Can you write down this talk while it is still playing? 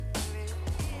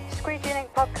Squeegee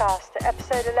Link podcast,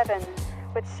 episode 11,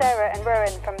 with Sarah and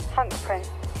Rowan from Hunk.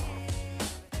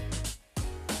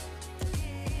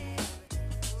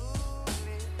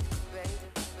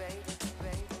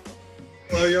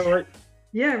 Hello, you all right?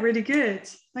 Yeah, really good.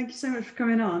 Thank you so much for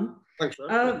coming on. Thanks for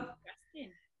having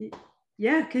me.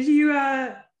 Yeah, could you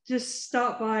just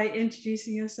start by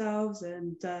introducing yourselves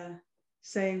and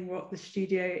saying what the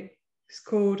studio is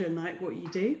called and like what you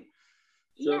do?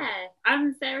 Sure. Yeah,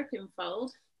 I'm Sarah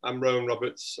Pinfold. I'm Rowan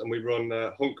Roberts, and we run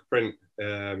Hunk Print,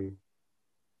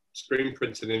 screen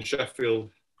printing in Sheffield.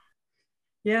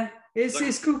 Yeah,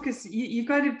 it's cool because you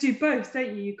kind of do both,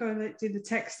 don't you? You kind of do the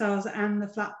textiles and the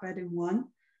flatbed in one,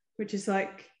 which is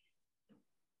like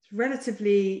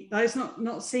relatively, like, it's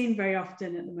not seen very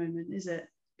often at the moment, is it?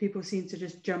 People seem to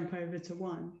just jump over to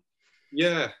one.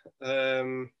 Yeah,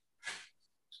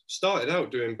 started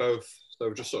out doing both, so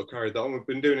we've just sort of carried that on. We've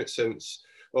been doing it since,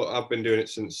 I've been doing it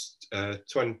since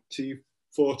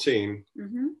 2014.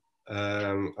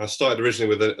 Mm-hmm. I started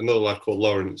originally with another lad called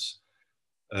Lawrence,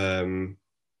 and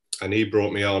he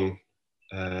brought me on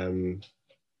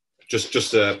just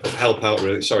to help out,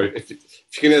 really. Sorry, if you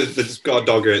can hear, there's got a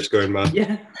dog here, it's going mad.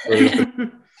 Yeah.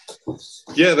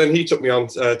 Yeah, then he took me on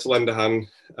to lend a hand,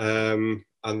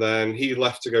 and then he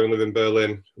left to go and live in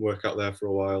Berlin and work out there for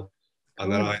a while, and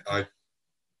then I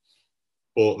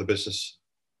bought the business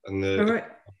and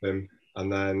him,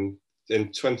 and then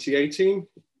in 2018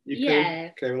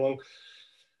 you came along.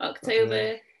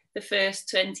 October the 1st,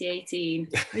 2018.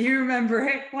 You remember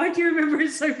it? Why do you remember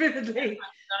it so vividly?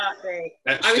 I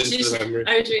was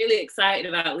really excited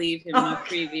about leaving my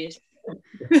previous.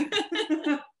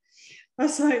 I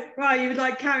was like, wow, you were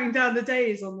like counting down the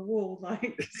days on the wall,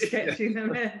 like sketching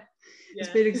them in. Yeah. It's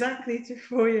been exactly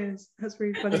 4 years. That's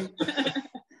really funny.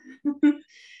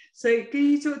 So can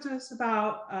you talk to us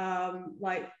about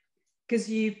because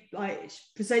you like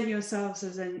present yourselves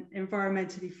as an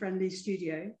environmentally friendly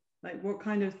studio, like what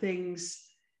kind of things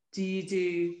do you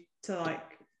do to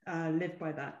like live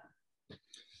by that?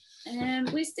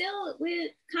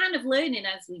 We're kind of learning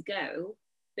as we go.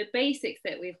 The basics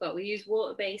that we've got, we use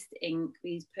water-based ink,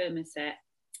 we use permaset,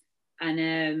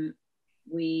 and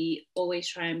we always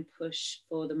try and push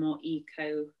for the more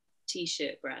eco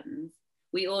t-shirt brands.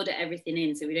 We order everything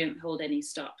in, so we don't hold any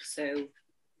stock. So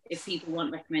if people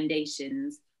want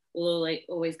recommendations, we'll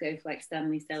always go for like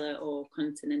Stanley Stella or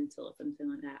Continental or something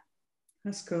like that.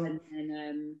 That's cool.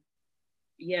 And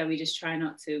we just try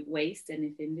not to waste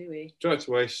anything, do we? Try not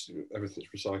to waste, everything's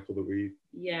recycled that we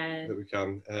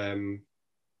can.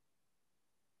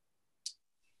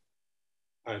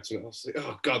 I had something else to say.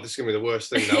 Oh God, this is gonna be the worst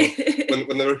thing now.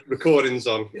 when the recording's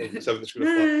on, everything's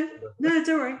gonna No,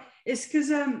 don't worry. It's because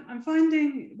I'm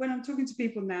finding when I'm talking to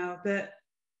people now that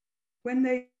when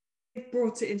they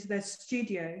brought it into their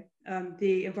studio,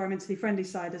 the environmentally friendly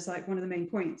side is like one of the main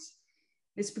points.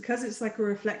 It's because it's like a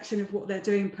reflection of what they're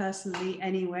doing personally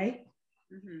anyway.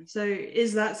 Mm-hmm. So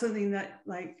is that something that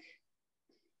like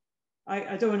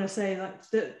I don't want to say like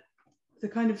the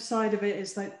kind of side of it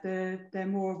is like they're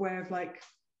more aware of like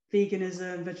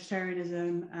veganism,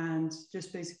 vegetarianism, and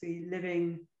just basically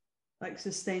living like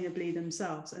sustainably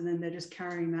themselves, and then they're just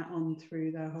carrying that on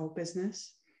through their whole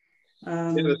business.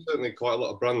 There's certainly quite a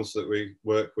lot of brands that we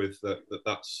work with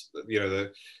that's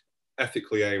they're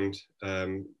ethically aimed,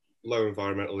 low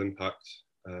environmental impact.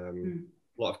 A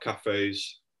lot of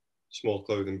cafes, small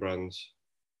clothing brands.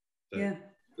 They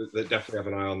definitely have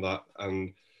an eye on that,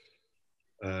 and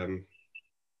I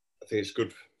think it's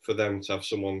good for them to have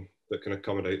someone that can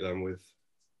accommodate them with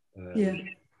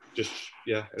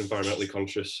environmentally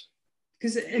conscious.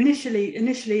 Because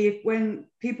initially when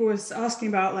people was asking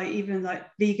about like even like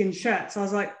vegan shirts, I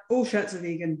was like, all shirts are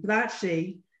vegan, but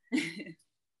actually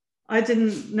I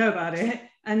didn't know about it,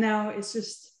 and now it's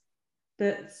just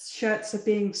that shirts are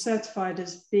being certified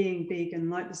as being vegan,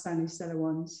 like the Stanley Stella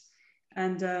ones.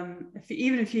 And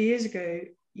even a few years ago,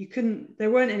 there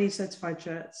weren't any certified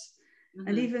shirts. Mm-hmm.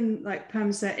 And even like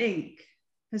permaset ink,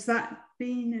 has that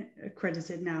been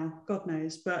accredited now? God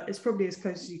knows, but it's probably as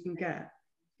close as you can get.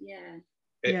 Yeah.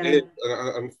 It is.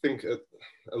 I think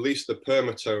at least the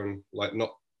permatone, like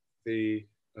not the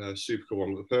Supercool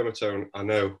one, but the permatone I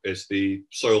know is the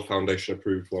Soil Foundation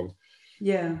approved one.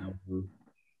 Yeah.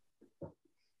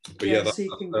 But so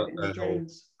you can get it in the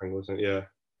drains. Isn't it?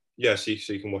 Yeah, so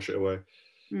you can wash it away.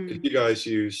 Did you guys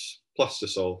use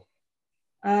Plastisol?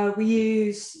 I've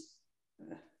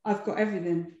got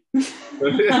everything.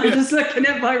 I'm just looking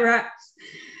at my racks.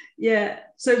 Yeah,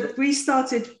 so we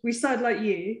started like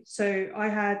you. So I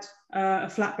had a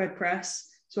flatbed press,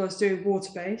 so I was doing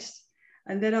water-based,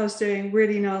 And then I was doing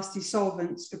really nasty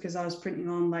solvents because I was printing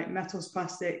on like metals,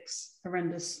 plastics,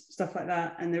 horrendous stuff like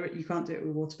that. And you can't do it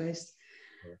with water-based.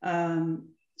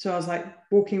 So I was like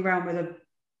walking around with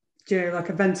like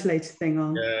a ventilator thing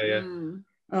on. Yeah.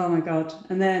 Oh my God.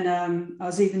 And then I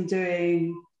was even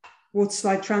doing water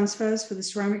slide transfers for the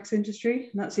ceramics industry.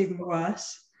 And that's even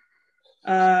worse.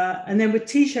 And then with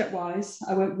t-shirt wise,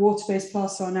 I went water-based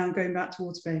plastic, and now I'm going back to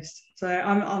water-based. So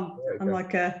I'm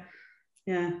like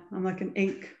I'm like an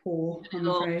ink whore, I'm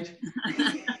afraid.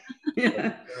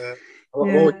 Yeah.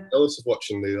 I'm always jealous of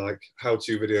watching the like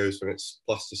how-to videos when it's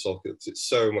plaster sockets. It's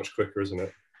so much quicker, isn't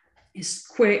it? It's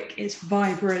quick, it's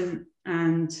vibrant,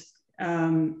 and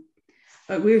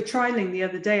but we were trialing the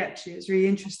other day. Actually, it's really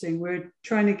interesting. We're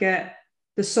trying to get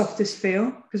the softest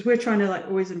feel because we're trying to like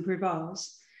always improve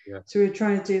ours. Yeah. So we're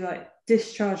trying to do like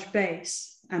discharge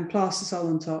base and plastisol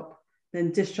on top,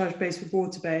 then discharge base with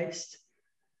water-based,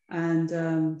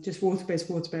 and just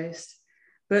water-based.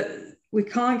 But we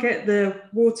can't get the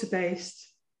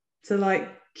water-based to like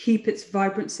keep its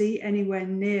vibrancy anywhere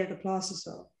near the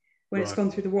plastisol. When it's gone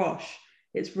through the wash,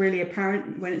 it's really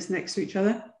apparent when it's next to each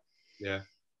other. Yeah.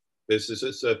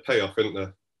 It's a payoff, isn't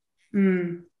there?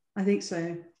 I think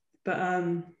so. But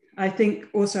I think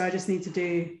also I just need to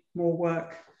do more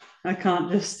work. I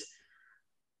can't just,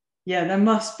 there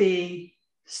must be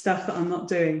stuff that I'm not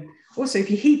doing. Also,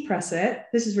 if you heat press it,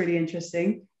 this is really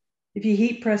interesting. If you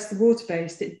heat press the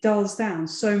water-based, it dulls down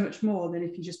so much more than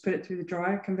if you just put it through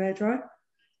the conveyor dryer.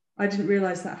 I didn't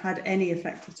realize that had any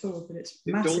effect at all, but it's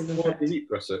massive effect. If you heat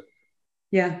press it?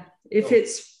 Yeah. If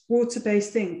it's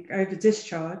water-based ink over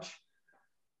discharge,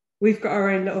 we've got our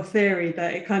own little theory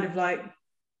that it kind of like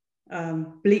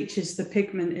bleaches the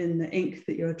pigment in the ink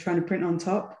that you're trying to print on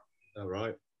top. Oh,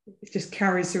 right. It just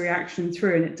carries the reaction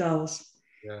through and it dulls.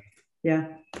 Yeah.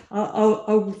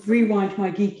 I'll rewind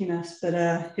my geekiness, but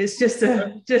it's just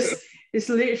it's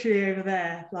literally over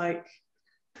there, like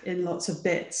in lots of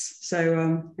bits.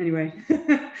 So anyway,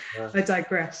 I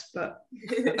digress. But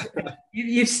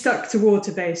you've stuck to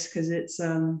water-based because it's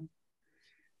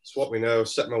what we know.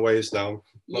 Set my ways now.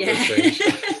 Not gonna change.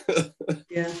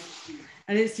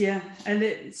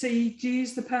 So you do you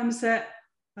use the permaset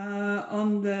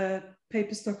on the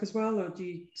paper stock as well, or do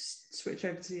you switch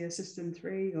over to your System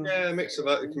 3? Or? Yeah, a mix of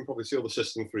that. You can probably see all the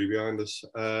System 3 behind us.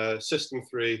 System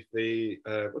 3, the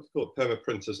what's it called? Perma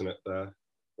print, isn't it? That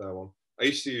one. I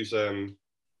used to use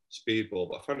Speedball,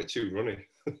 but I found it too runny.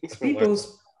 Speedball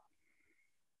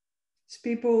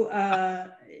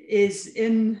is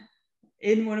in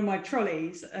one of my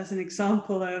trolleys as an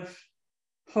example of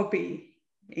hobby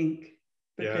ink,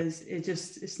 because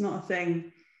it's not a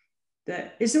thing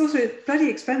that it's also very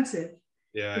expensive.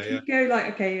 If you go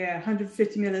like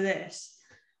 150 mil of this,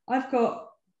 I've got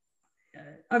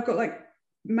like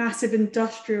massive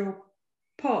industrial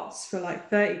pots for like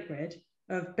 30 quid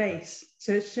of base,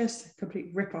 so it's just a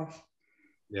complete rip-off.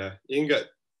 Yeah, you can get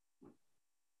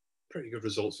pretty good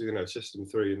results with System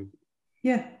 3 and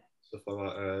stuff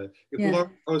like that.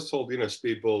 I was told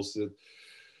Speedball's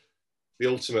the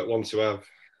ultimate one to have,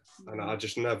 and I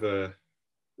just never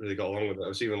really got along with it. I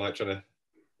was even like trying to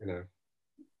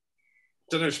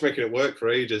don't know, just making it work for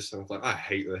ages, and I was like, I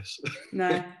hate this.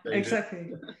 No,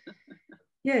 exactly.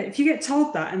 Yeah, if you get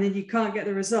told that and then you can't get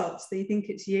the results, then you think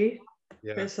it's you.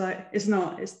 Yeah. But it's like, it's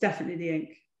not. It's definitely the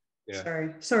ink. Yeah.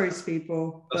 Sorry,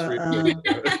 Speedball.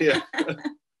 Yeah.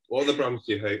 What are the brands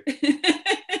do you hate?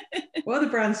 What are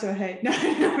the brands do I hate? No,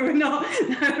 we're not.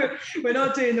 No, we're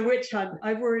not doing the witch hunt.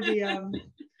 I've already.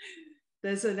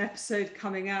 There's an episode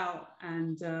coming out,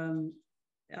 and I'm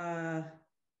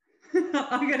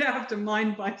gonna have to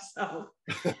mind myself.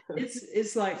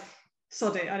 It's like,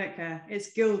 sod it, I don't care.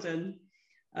 It's Gildan.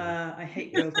 I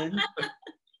hate Gildan,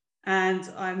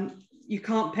 and you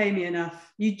can't pay me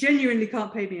enough. You genuinely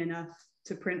can't pay me enough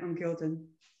to print on Gildan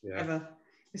ever.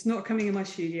 It's not coming in my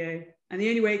studio, and the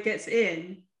only way it gets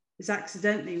in is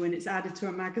accidentally when it's added to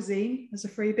a magazine as a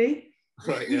freebie.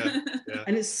 Right. Yeah.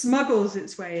 And it smuggles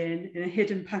its way in a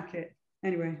hidden packet.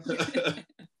 Anyway.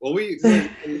 Well, what we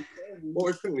printing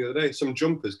the other day, some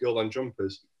jumpers, Gildan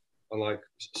jumpers, and like,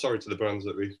 sorry to the brands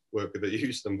that we work with that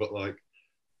use them, but like,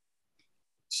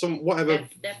 some whatever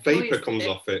vapor comes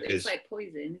off it is like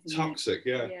poison, isn't toxic.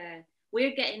 It? Yeah,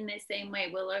 we're getting the same way.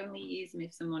 We'll only use them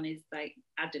if someone is like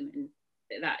adamant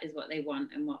that is what they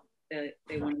want and what they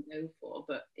want to go for,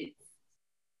 but it's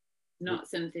not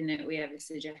something that we ever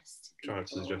suggest. Trying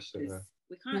to suggest it.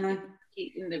 We can't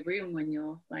keep in the room when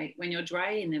you're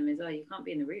drying them as well. You can't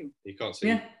be in the room. You can't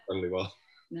see only well.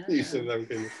 No. Using them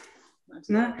things.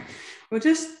 No. Well,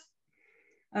 just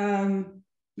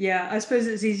I suppose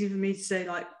it's easy for me to say,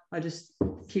 like, I just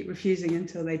keep refusing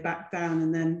until they back down,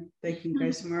 and then they can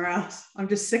go somewhere else. I'm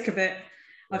just sick of it.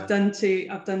 Yeah. I've done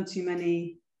too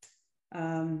many.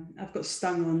 I've got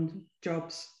stung on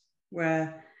jobs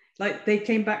where like they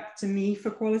came back to me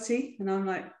for quality, and I'm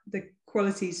like, the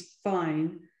quality's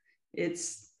fine.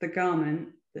 It's the garment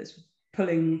that's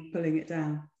pulling it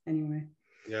down anyway.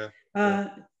 Yeah.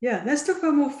 Yeah, let's talk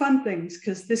about more fun things,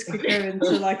 because this could go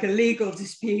into like a legal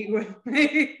dispute with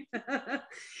me.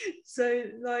 So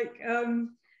like,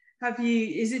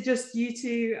 is it just you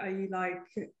two? Are you like,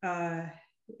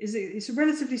 it's a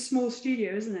relatively small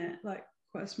studio, isn't it? Like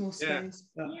quite a small space.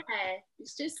 Yeah, but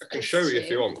it's just. I can show you if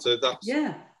you want. So that's.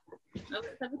 Yeah. Oh,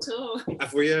 let's have a tour.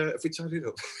 Have we tidied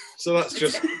up? So that's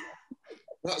just,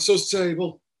 that's us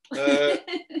table.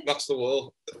 That's the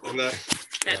wall. And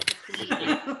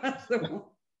That's the one.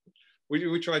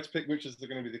 we tried to pick which is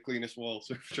going to be the cleanest wall,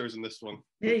 so we've chosen this one.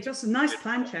 Yeah, you got some nice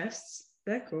plan chests.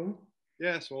 They're cool.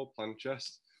 Yeah, small plan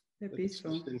chest. They're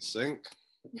beautiful. In sync.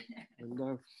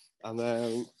 And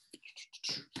then,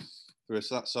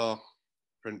 so that's our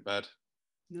print bed.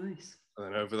 Nice. And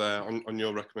then over there, on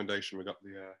your recommendation, we got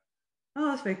the.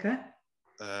 Oh, that's very cool.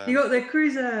 You got the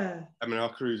cruiser. M&R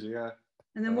cruiser, yeah.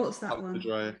 And then what's that Panther one?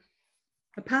 Dryer.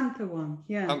 A Panther one,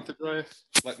 yeah. Panther Dryer,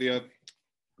 like the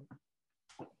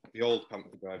old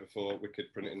Panther Dryer before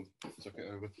Wicked Printing took it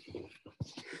over.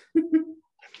 I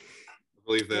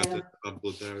believe they had bad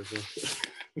blood there as well.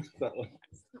 That one.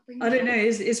 I don't know.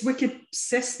 Is Wicked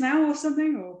cis now or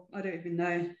something? Or I don't even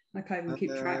know. I can't even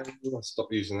keep track. I'll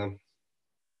stop using them.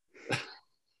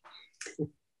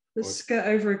 Let's skirt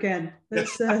over again.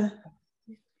 Let's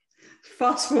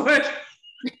fast forward.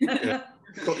 Yeah.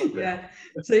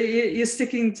 So you're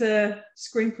sticking to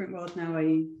screen print world now, are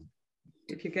you?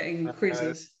 If you're getting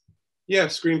cruisers. Yeah,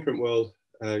 screen print world.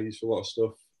 Used for a lot of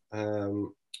stuff.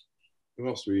 Who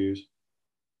else do we use?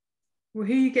 Well,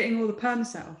 who are you getting all the perm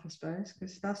set off, I suppose?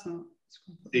 Because that's not.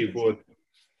 Steve Wood.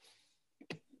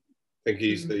 I think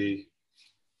he's the.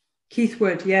 Keith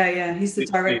Wood, yeah. He's the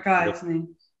direct guy, isn't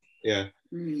he? Yeah.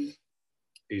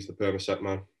 He's the permaset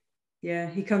man. Yeah,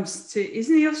 he comes to.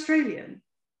 Isn't he Australian?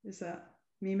 Is that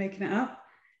me making it up?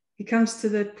 He comes to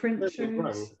the print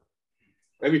shows.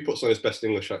 Maybe he puts on his best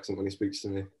English accent when he speaks to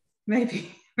me. Maybe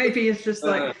it's just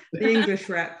like the English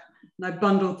rep, and I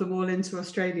bundled them all into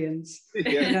Australians.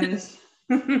 Yeah.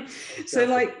 So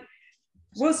like,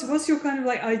 what's your kind of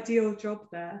like ideal job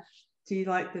there? Do you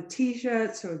like the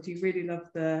t-shirts, or do you really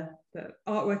love the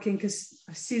artworking? Because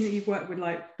I've seen that you've worked with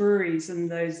like breweries, and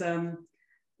those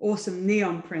awesome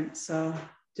neon prints are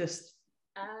just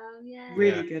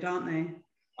really good, aren't they?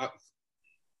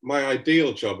 My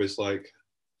ideal job is like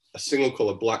a single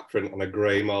colour black print on a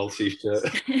grey mall t-shirt.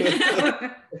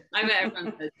 I bet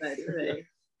everyone says that, really.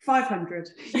 500,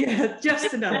 yeah,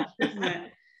 just enough, isn't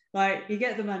it? Like you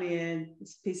get the money in,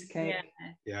 it's a piece of cake.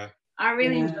 Yeah. I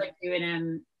really enjoy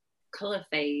doing colour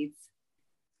fades.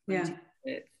 Yeah.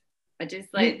 I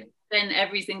just like, then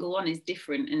every single one is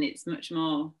different, and it's much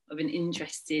more of an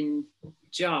interesting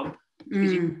job,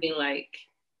 because you feel like,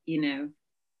 you know,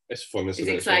 it's fun, isn't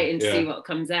it's exciting to see what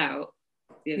comes out.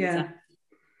 Yeah.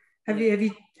 Have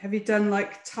you done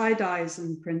like tie-dyes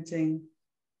and printing?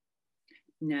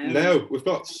 No, we've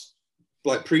got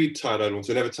like pre-tie-dyed ones.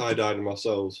 We never tie-dyed them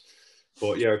ourselves,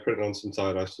 but yeah, we printed on some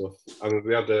tie-dye stuff. And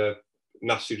we had a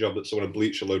nasty job that someone had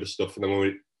bleached a load of stuff, and then when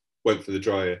we went through the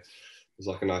dryer, it was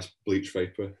like a nice bleach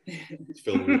vapor. It's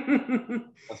filled with.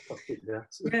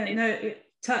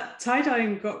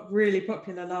 Tie-dyeing got really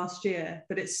popular last year,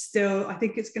 but it's still, I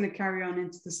think it's going to carry on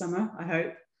into the summer, I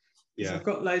hope. Yeah, I've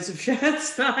got loads of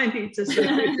shirts that I need to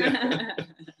sell.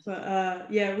 But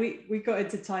we got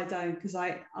into tie-dyeing because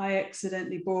I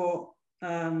accidentally bought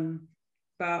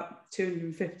about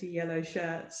 250 yellow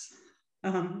shirts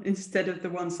instead of the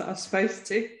ones that I was supposed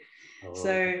to.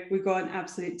 So we got an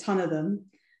absolute ton of them,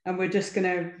 and we're just going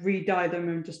to re-dye them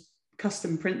and just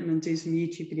custom print them and do some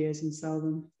YouTube videos and sell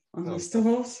them on the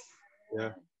stalls.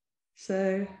 Yeah.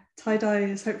 So tie-dye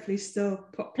is hopefully still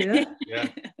popular. Yeah,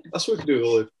 that's what we can do with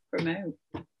all the promote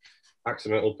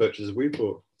accidental purchases we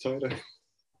bought. Tie-dye.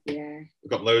 Yeah. We've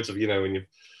got loads of, when you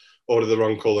order the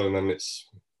wrong colour and then it's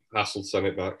hassle to send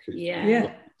it back.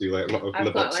 Yeah. Too late. I'm not opening I've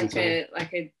the box got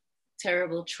like a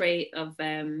terrible trait of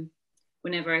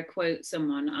whenever I quote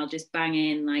someone, I'll just bang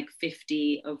in like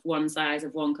 50 of one size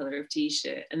of one colour of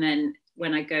t-shirt, and then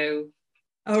when I go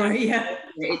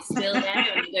it's still there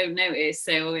and I don't notice,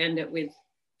 so we end up with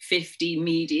 50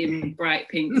 medium bright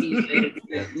pink t-shirts.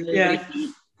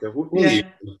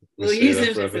 We'll use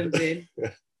them for something.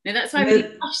 No, that's why we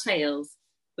do flash sales.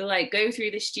 We'll like go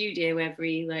through the studio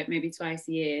every like maybe twice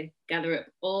a year, gather up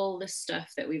all the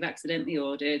stuff that we've accidentally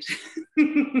ordered.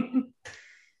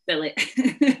 fill it.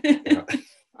 Yeah.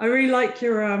 I really like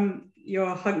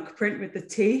your Hunk print with the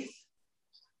teeth,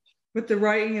 with the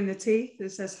writing in the teeth.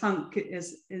 It says Hunk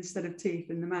is instead of teeth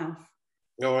in the mouth.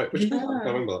 All right, which one? I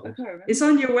can't remember that I one. can't remember. It's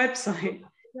on your website.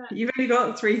 You've only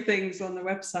got 3 things on the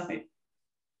website.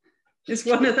 It's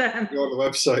one of them. You're on the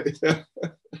website.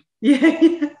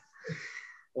 Yeah.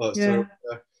 Oh, that's Yeah. terrible.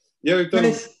 Yeah, we've done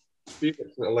Nice. a few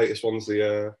bits. The latest one's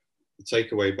the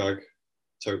takeaway bag,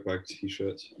 tote bag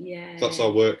t-shirts. Yeah. So that's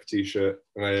our work t-shirt.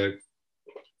 And a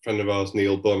friend of ours,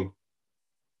 Neil Bunn.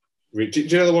 Do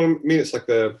you know the one? I mean, it's like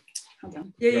the. Hold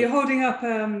on. Yeah, you're holding up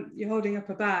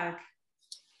a bag.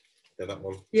 Yeah, that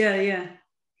one. Yeah, yeah.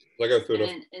 I go through enough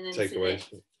And then takeaways.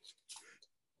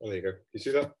 Oh, there you go. You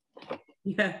see that?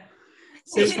 Yeah.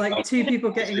 So it's like 2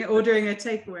 people ordering a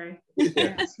takeaway.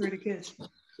 Yeah. That's really good.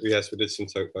 Yes, we did some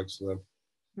tote bags for them.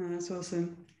 Oh, that's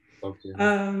awesome. Thank you.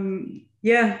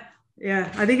 Yeah.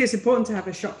 I think it's important to have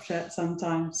a shop shirt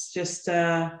sometimes. Just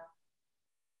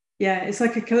it's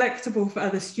like a collectible for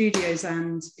other studios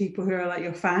and people who are like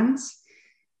your fans.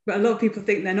 But a lot of people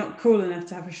think they're not cool enough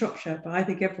to have a shop shirt, but I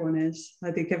think everyone is. I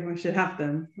think everyone should have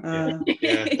them. Yeah.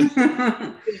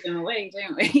 Give them away,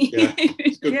 don't we? Yeah.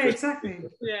 Yeah, exactly.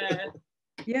 Yeah.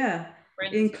 Yeah.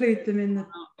 Friends Include them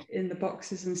in the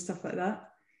boxes and stuff like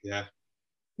that. Yeah.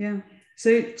 Yeah.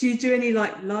 So do you do any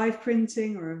like live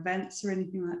printing or events or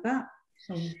anything like that?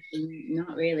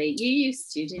 Not really. You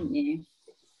used to, didn't you?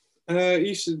 I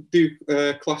used to do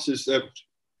classes. I don't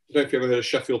know if you ever heard of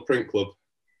Sheffield Print Club.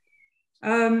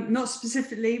 Not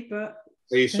specifically, but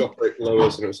They used to operate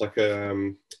lowers, and it was like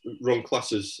run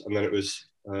classes, and then it was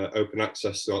open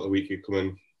access throughout the week. You'd come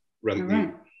and rent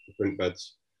the print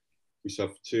beds. We used to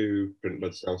have 2 print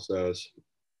beds downstairs,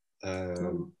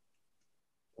 Cool.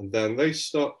 and then they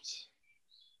stopped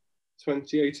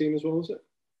 2018 as well, was it?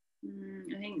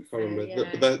 I think I can't remember.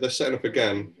 Yeah. But they're setting up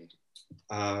again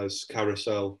as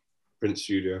Carousel Print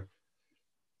Studio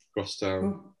across town.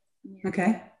 Cool.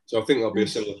 Okay. So I think that'll be a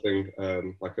similar thing,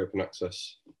 like open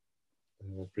access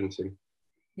printing.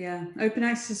 Yeah, open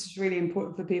access is really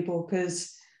important for people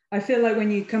because I feel like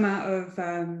when you come out of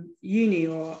uni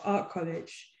or art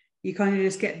college, you kind of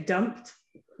just get dumped.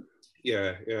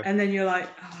 Yeah. And then you're like,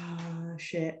 oh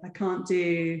shit, I can't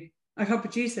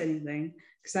produce anything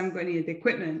because I haven't got any of the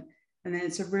equipment. And then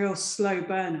it's a real slow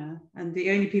burner. And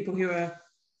the only people who are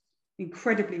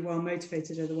incredibly well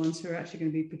motivated are the ones who are actually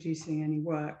going to be producing any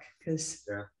work because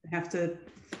they have to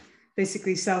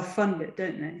basically self-fund it,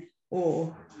 don't they?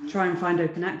 Or try and find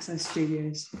open access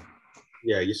studios.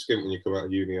 Yeah, you skimp when you come out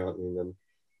of uni, aren't you?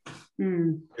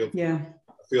 And then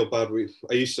I feel bad.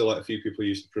 I used to, like, a few people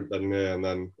used to print bed in here, and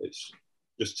then it's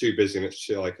just too busy, and it's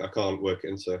like I can't work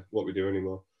it into what we do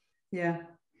anymore. Yeah,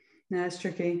 no, it's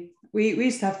tricky. We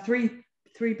used to have three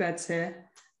beds here,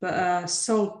 but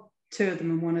sold 2 of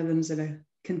them, and one of them's in a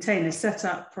container set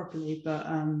up properly. But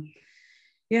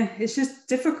it's just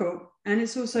difficult, and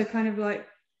it's also kind of like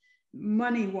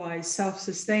money-wise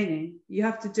self-sustaining. You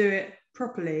have to do it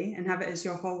properly and have it as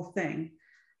your whole thing,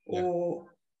 or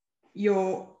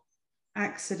you're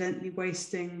accidentally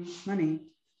wasting money.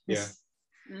 It's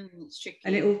tricky.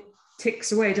 And it all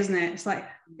ticks away, doesn't it? It's like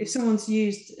if someone's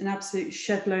used an absolute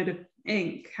shed load of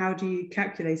ink, how do you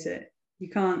calculate it? You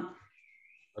can't.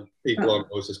 And people aren't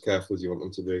always as careful as you want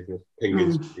them to be.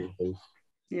 Pinging things.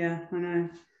 Yeah, I know.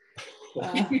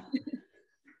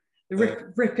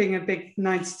 Ripping a big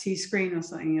 90t screen or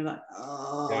something, you're like,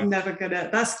 I'm never gonna.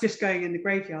 That's just going in the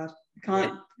graveyard.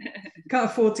 Can't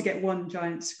afford to get one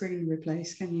giant screen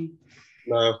replaced, can you?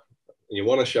 No, you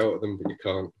want to shout at them, but you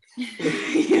can't.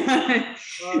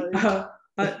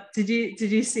 Did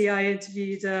you see? I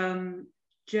interviewed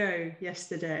Jo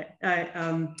yesterday.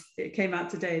 It came out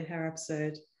today, her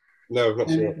episode. No, I've not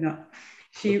seen it. No.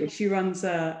 She runs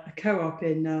a co-op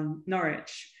in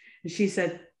Norwich, and she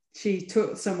said she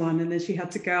took someone and then she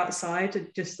had to go outside and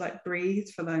just like breathe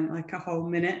for like a whole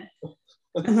minute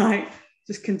and like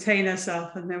just contain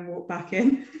herself and then walk back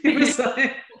in. It was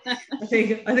like, I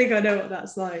think I know what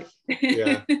that's like.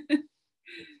 Yeah.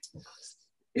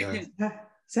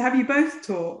 So have you both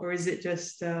taught, or is it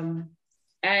just no,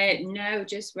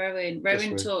 just Rowan.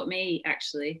 Rowan taught me,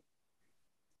 actually.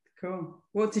 Cool.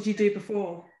 What did you do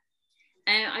before?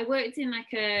 I worked in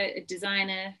like a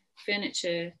designer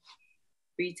furniture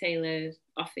retailer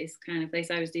office kind of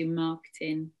place. I was doing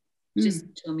marketing, just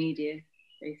social media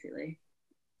basically.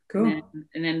 Cool.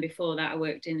 And then before that I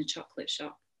worked in a chocolate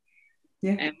shop,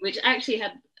 which actually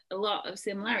had a lot of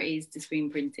similarities to screen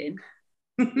printing.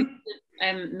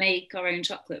 Make our own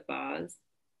chocolate bars,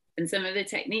 and some of the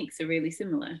techniques are really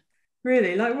similar.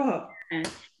 Really? Like what?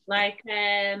 Like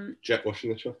jet washing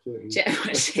the chocolate. Jet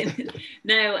washing.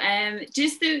 No,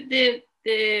 just the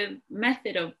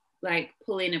method of like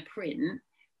pulling a print.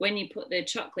 When you put the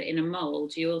chocolate in a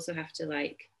mold, you also have to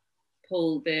like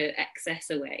pull the excess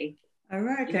away. Oh,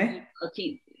 right, okay. I'll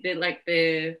keep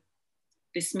the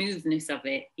smoothness of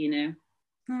it, you know.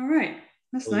 All right,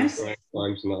 that's nice. Drying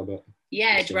times and that a bit.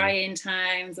 Yeah, drying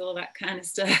times, all that kind of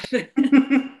stuff.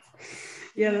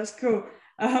 Yeah, that's cool.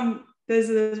 There's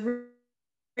a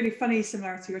really funny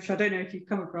similarity, which I don't know if you've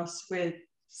come across, with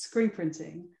screen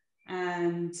printing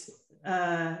and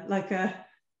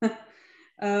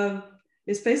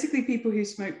it's basically people who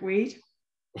smoke weed.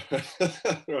 Right,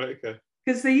 okay.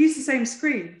 Because they use the same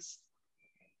screens.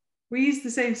 We use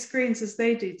the same screens as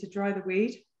they do to dry the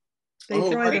weed. They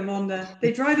dry them on the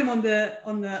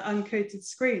uncoated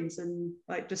screens and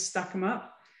like just stack them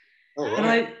up. Oh,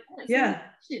 right.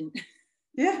 And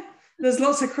yeah, there's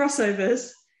lots of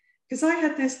crossovers. Because I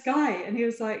had this guy and he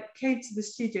was like, came to the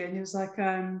studio and he was like,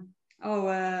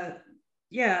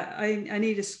 yeah, I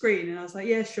need a screen. And I was like,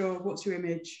 yeah, sure. What's your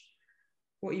image?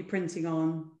 What are you printing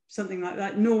on? Something like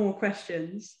that, normal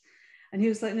questions. And he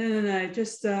was like, no,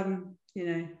 just,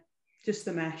 just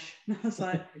the mesh. And I was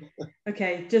like,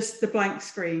 okay, just the blank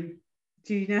screen.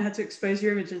 Do you know how to expose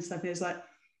your image and stuff? And he was like,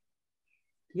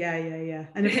 yeah.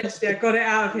 And eventually I got it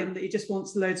out of him that he just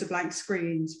wants loads of blank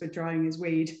screens for drying his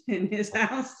weed in his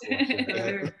house.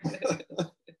 I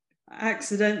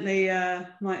accidentally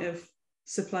might have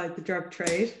supplied the drug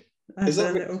trade. Is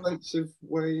that an expensive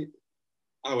way?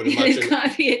 I would imagine.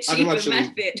 Can't be a cheaper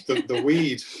method. The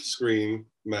weed screen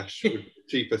mesh would be a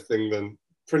cheaper thing than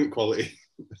print quality.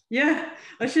 Yeah,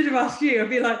 I should have asked you. I'd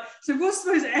be like, so what's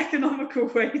the most economical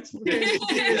way to do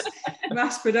this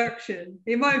mass production?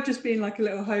 It might have just been like a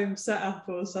little home setup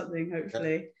or something,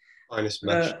 hopefully. Finest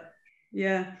mesh.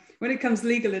 Yeah, when it comes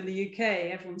legal in the UK,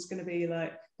 everyone's going to be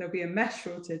like, there'll be a mesh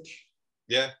shortage.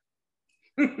 Yeah.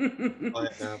 I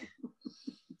know.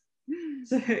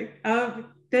 So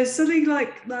there's something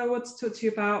like that I want to talk to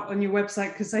you about on your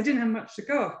website, because I didn't have much to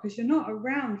go off, because you're not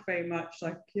around very much.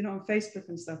 Like, you're not on Facebook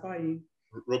and stuff, are you?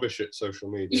 Rubbish at social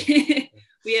media.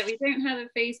 we don't have a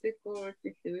Facebook or a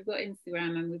Twitter. We've got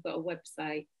Instagram and we've got a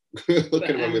website.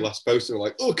 Looking when we last posted, we're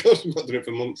like, oh god, we've not done it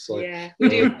for months. Like, yeah, we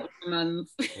do it for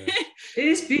months. Yeah. It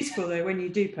is beautiful though when you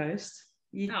do post.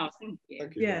 Thank you.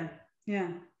 Thank you.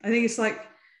 Yeah. I think it's like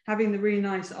having the really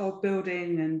nice old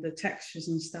building and the textures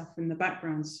and stuff in the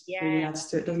backgrounds really adds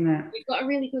to it, doesn't it? We've got a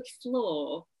really good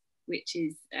floor, which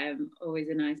is always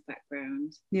a nice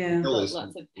background. Yeah. Lots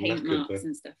of paint marks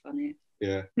and stuff on it.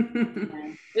 Yeah.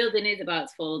 Building is about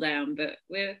to fall down, but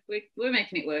we're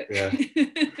making it work. Yeah.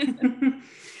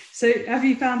 So have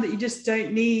you found that you just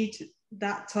don't need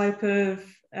that type of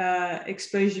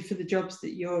exposure for the jobs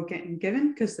that you're getting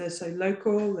given because they're so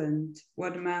local and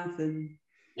word of mouth and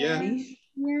niche?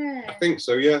 Yeah, I think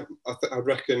so. Yeah, I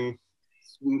reckon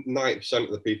 90%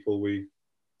 of the people we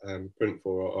print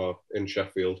for are in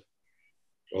Sheffield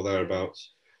or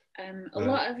thereabouts. A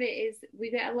lot of it is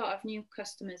we get a lot of new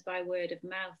customers by word of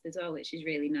mouth as well, which is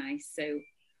really nice. So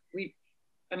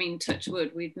touch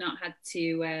wood, we've not had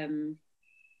to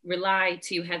rely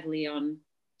too heavily on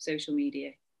social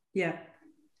media. Yeah,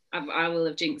 I will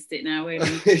have jinxed it now.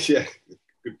 Yeah. Good job.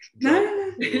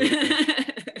 No.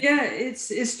 Yeah,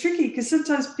 it's tricky because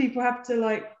sometimes people have to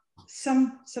like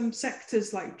some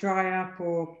sectors like dry up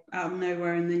or out of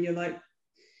nowhere, and then you're like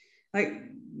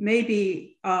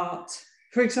maybe art,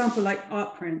 for example, like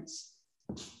art prints.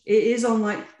 It is on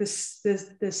like the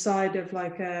side of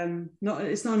like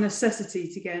it's not a necessity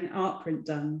to get an art print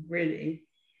done really.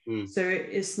 So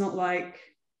it's not like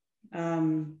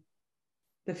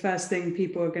the first thing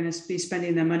people are going to be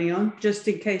spending their money on, just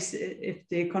in case if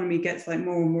the economy gets like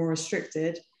more and more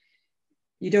restricted.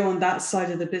 You don't want that side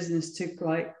of the business to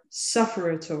like suffer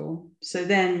at all. So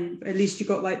then at least you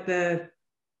got like the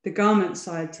garment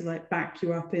side to like back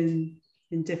you up in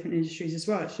different industries as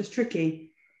well. It's just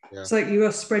tricky. Yeah. It's like you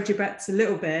got to spread your bets a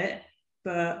little bit,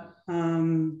 but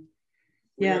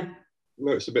yeah.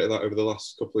 Noticed a bit of that over the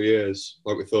last couple of years.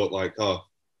 Like we thought like, oh,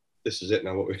 this is it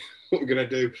now, what we're going to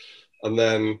do. And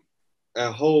then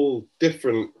a whole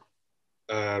different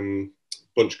bunch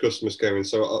of customers came in.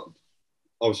 So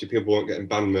obviously people weren't getting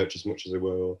band merch as much as they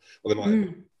were, or they might have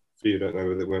been for you, don't know,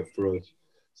 whether they weren't for us.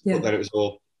 Yeah. But then it was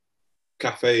all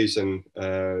cafes and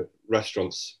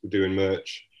restaurants were doing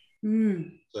merch.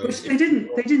 So which they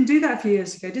didn't do that a few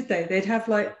years ago, did they? They'd have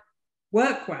like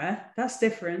workwear. That's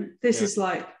different. This is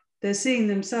like they're seeing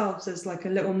themselves as like a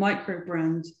little micro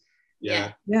brand.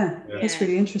 Yeah. That's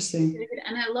really interesting.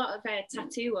 And a lot of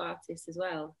tattoo artists as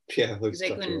well. Yeah, because they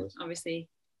couldn't obviously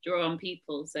draw on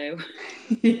people, so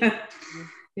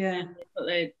Yeah. They put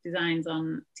their designs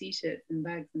on t-shirts and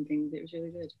bags and things. It was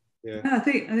really good. Yeah. I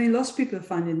think lots of people are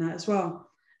finding that as well.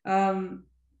 One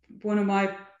of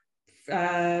my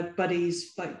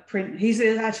buddies, like print, he's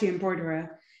actually an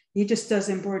embroiderer. He just does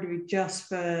embroidery just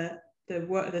for the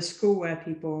schoolwear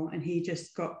people, and he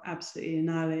just got absolutely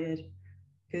annihilated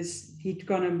because he'd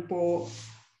gone and bought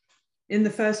in the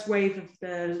first wave of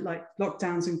the like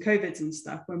lockdowns and COVIDs and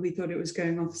stuff, when we thought it was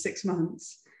going on for 6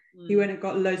 months. He went and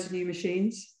got loads of new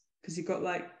machines because he got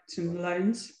like some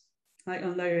loans, like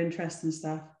on lower interest and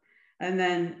stuff. And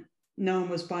then no one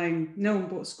bought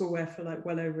schoolwear for like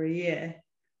well over a year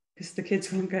because the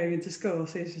kids weren't going into school.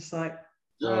 So it's just like,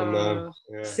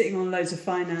 sitting on loads of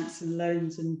finance and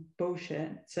loans and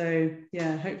bullshit. So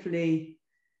yeah, hopefully.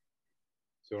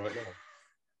 It's all right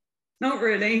now. Not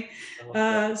really.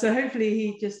 So hopefully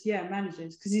he just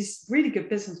manages, because he's a really good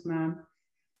businessman.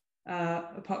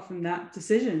 Apart from that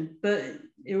decision, but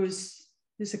it's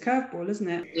a curveball, isn't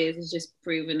it? It's just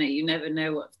proven that you never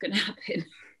know what's going to happen.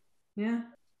 Yeah.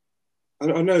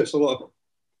 I notice a lot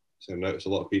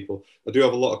of people. I do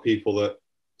have a lot of people that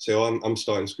say, "Oh, I'm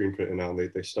starting screen printing now,"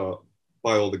 and they start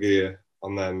buy all the gear,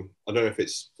 and then I don't know if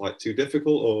it's like too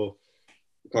difficult or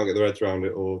can't get their heads around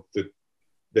it, or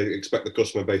they expect the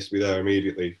customer base to be there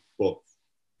immediately, but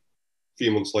a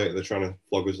few months later they're trying to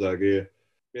flog us their gear.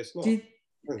 Yeah, it's not.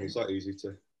 I don't think it's that easy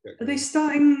to get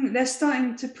going. They're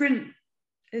starting to print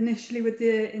initially with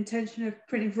the intention of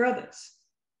printing for others.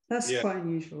 That's quite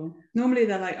unusual. Normally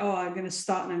they're like, "Oh, I'm going to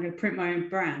start and I'm going to print my own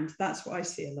brand." That's what I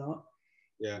see a lot.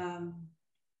 Yeah.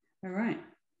 All right.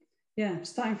 Yeah,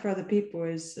 starting for other people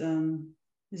is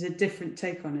a different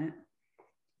take on it.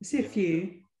 I see a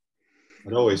few.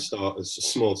 I'd always start as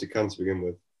small as you can to begin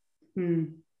with.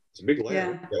 It's a big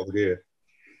layer to get all the gear.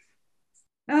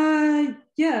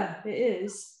 Yeah, it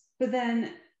is. But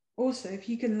then also, if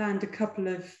you can land a couple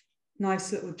of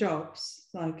nice little jobs,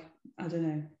 like, I don't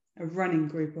know, a running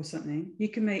group or something, you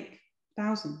can make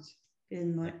thousands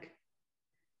in like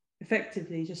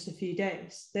effectively just a few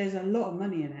days. There's a lot of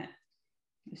money in it.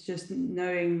 It's just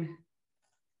knowing,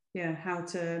 how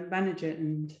to manage it,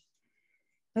 and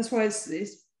that's why it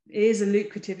is a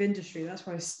lucrative industry. That's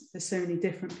why there's so many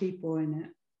different people in it.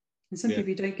 And some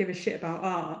people don't give a shit about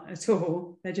art at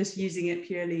all. They're just using it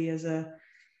purely as a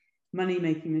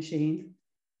money-making machine.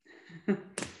 And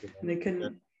they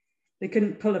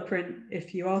couldn't pull a print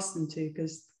if you asked them to,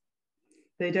 because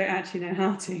they don't actually know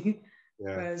how to. Yeah.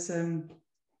 Whereas,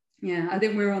 I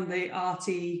think we're on the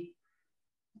arty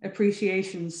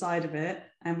appreciation side of it,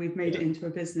 and we've made it into a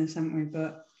business, haven't we?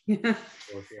 But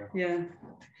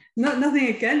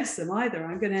nothing against them either.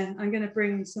 I'm gonna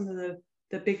bring some of the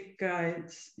big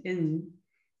guys in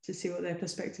to see what their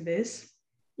perspective is.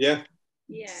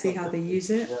 See how they use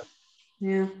it.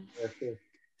 I'm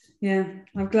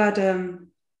glad.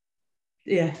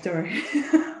 Sorry.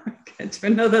 Get to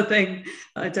another thing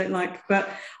that I don't like. But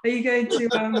are you going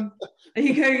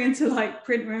into like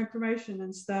print room promotion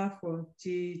and stuff, or do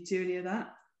you do any of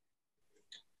that?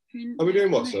 Are we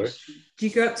doing what, sorry? Do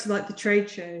you go up to like the trade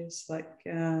shows, like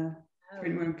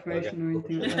print room promotion or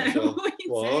anything like that?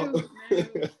 What?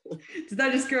 Did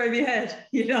that just go over your head?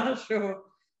 You're not sure?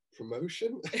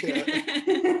 Promotion?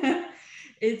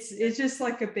 It's just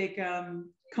like a big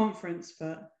conference,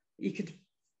 but you could,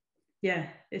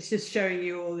 it's just showing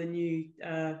you all the new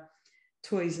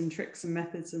toys and tricks and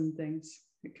methods and things.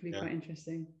 It could be quite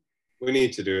interesting. We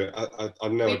need to do it. I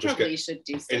know I just get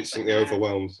instantly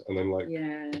overwhelmed, and then like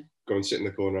go and sit in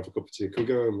the corner, have a cup of tea. Can we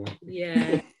go home now?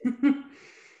 Yeah.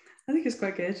 I think it's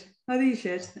quite good. I think you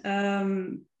should.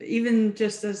 Even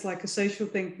just as like a social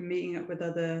thing for meeting up with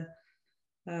other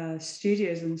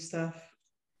studios and stuff.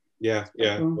 Yeah.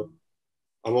 Cool.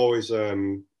 I'm always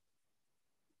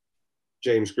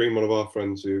James Green, one of our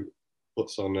friends who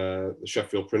puts on the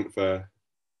Sheffield Print Fair,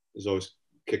 is always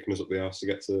kicking us up the arse to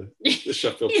get to the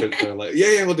Sheffield Print Fair. Like,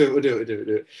 we'll do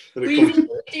it. We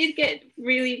did get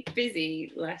really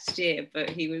busy last year,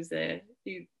 but he was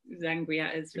angry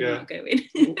at us for not going.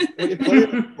 When you play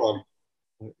it, come on.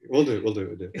 We'll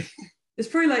do it. It's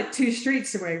probably like 2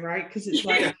 streets away, right? Because it's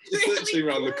like it's literally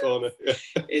around the corner.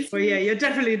 You're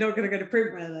definitely not going to go to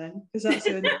Printwear then, because that's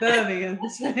in Birmingham.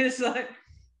 So it's like,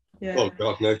 oh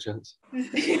God, no chance.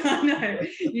 I know.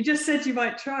 You just said you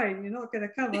might try, and you're not going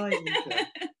to come, are you?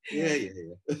 Yeah.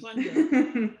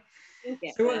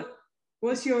 So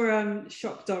what's your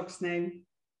shop dog's name?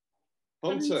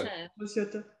 Hunter. What's your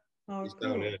dog? Oh, he's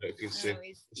down here. You can see.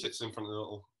 He sits in front of the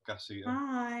little gas heater.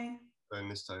 Hi. Burning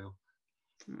his tail.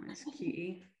 Nice,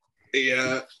 cutie.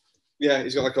 Yeah,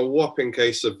 he's got like a whopping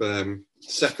case of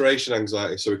separation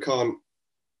anxiety, so we can't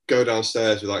go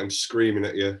downstairs without him screaming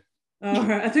at you Oh,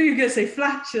 right. I thought you were going to say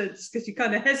flatulence because you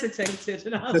kind of hesitated,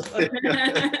 and I was like,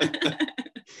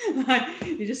 like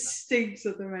he just stinks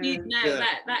at the moment. No,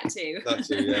 Yeah. that too. That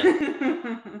too,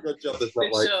 yeah. Good job there's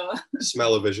not For like sure.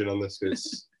 smell-o-vision on this,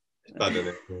 because it's bad,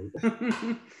 isn't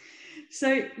it?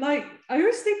 So, like, I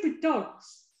always think with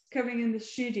dogs coming in the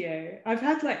studio, I've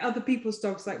had like other people's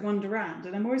dogs like wander around,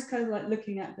 and I'm always kind of like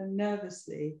looking at them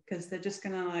nervously because they're just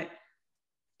gonna like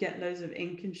get loads of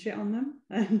ink and shit on them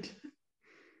and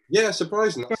Yeah,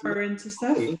 surprising. burrow into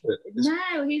stuff.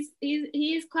 No, he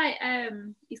is quite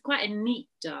he's quite a neat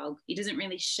dog. He doesn't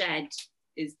really shed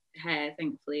his hair,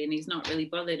 thankfully, and he's not really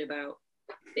bothered about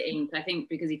the ink. I think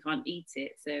because he can't eat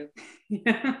it, so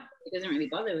Yeah. he doesn't really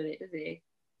bother with it, does he?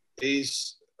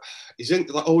 He's in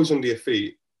like always under your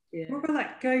feet. Yeah. What about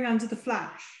like going under the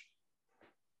flash?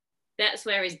 That's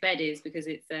where his bed is, because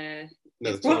it's No,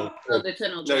 the What? tunnel. oh, the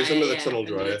tunnel dryer. No, it's under the yeah, tunnel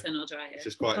under dryer. the tunnel dryer. It's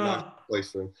just quite a nice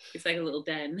place for him. It's like a little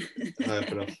den. High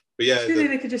up enough. But yeah, Surely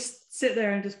they could just sit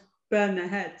there and just burn their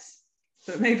heads.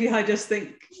 But maybe I just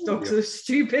think dogs are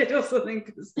stupid or something,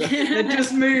 because they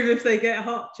just move if they get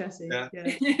hot, Jessie. Yeah.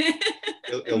 Yeah.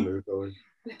 he'll move. Don't worry.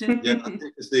 Yeah, I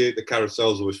think it's the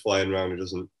carousel's always flying around. He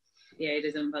doesn't Yeah, he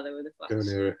doesn't bother with the go flash.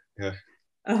 near it. Yeah.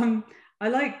 I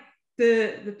like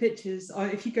the pictures.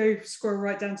 If you go scroll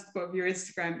right down to the bottom of your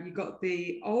Instagram, you got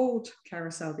the old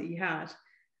carousel that you had,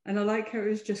 and I like how it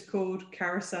was just called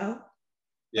Carousel.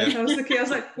 Yeah. Like I was looking, I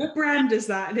was like, what brand is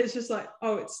that? And it's just like,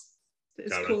 oh, it's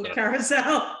called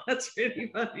Carousel. That's really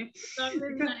funny. That's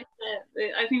really nice.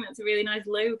 I think that's a really nice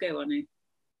logo on it.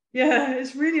 Yeah,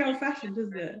 it's really old-fashioned,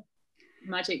 isn't it?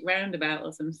 Magic roundabout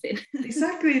or something.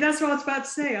 Exactly, that's what I was about to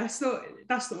say. I thought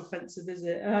that's not offensive, is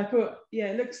it? And I thought, yeah,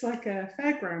 it looks like a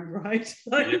fairground ride.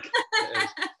 Like,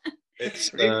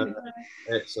 It's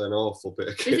an awful bit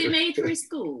of Is it made for a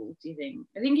school, do you think?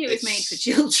 I think it was made for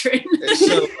children. It's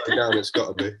so low down, it's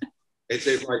got to be.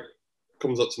 It like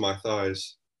comes up to my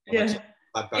thighs. yeah.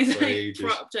 I've back It's for like ages.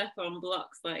 propped up on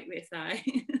blocks like this high.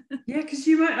 Yeah, because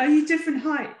are you different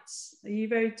heights? Are you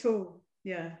very tall?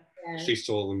 Yeah. She's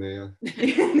taller than me,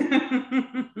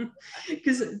 yeah.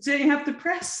 Because do you have the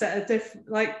press set a different,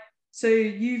 like, so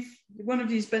one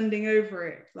of you's bending over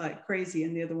it like crazy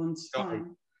and the other one's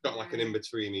fine. Got like an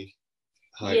in-betweeny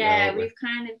height. Yeah, now, we've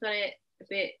kind of got it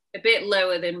a bit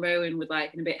lower than Rowan would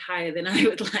like and a bit higher than I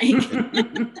would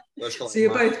like. So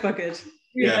you're both buggered.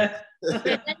 Yeah. But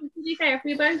then, to be fair, if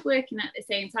we're both working at the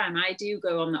same time, I do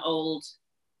go on the old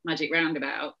Magic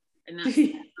Roundabout, and that's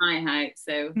my height.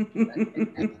 So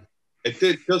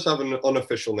it does have an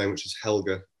unofficial name, which is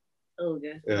Helga.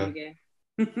 Olga. Yeah.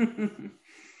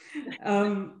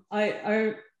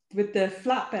 I with the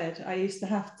flatbed, I used to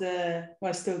have to, well,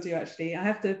 I still do actually, I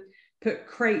have to put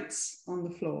crates on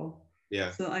the floor,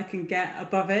 so that I can get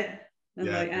above it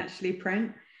and like actually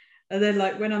print. And then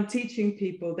like when I'm teaching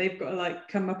people, they've got to like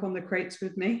come up on the crates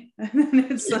with me, and then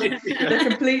it's like they're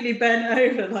completely bent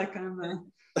over, like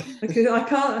because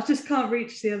I just can't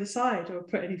reach the other side or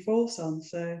put any force on.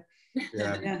 So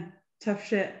yeah, tough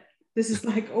shit. This is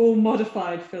like all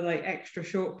modified for like extra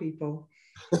short people.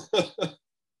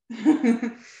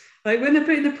 Like when they're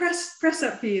putting the press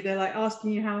up for you, they're like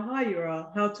asking you how high you are,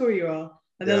 how tall you are,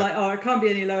 and they're like, oh, it can't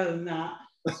be any lower than that.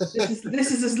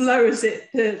 This is as low as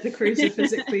the cruiser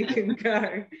physically can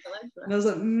go. And I was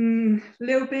like, a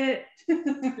little bit.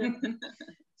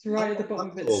 It's right at the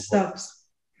bottom of its stubs.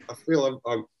 I feel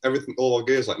I'm everything, all our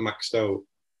gear's like maxed out.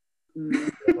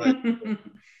 Like,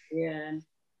 yeah,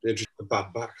 just a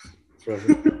bad back.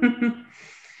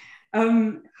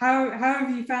 How have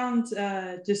you found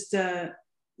just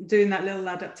doing that little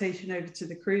adaptation over to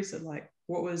the cruiser? Like,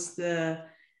 what was the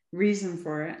reason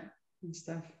for it and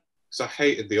stuff? Because I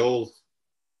hated the old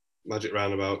Magic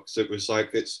Roundabout, because it was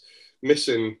like, it's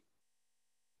missing.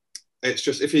 It's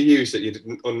just, if you used it, you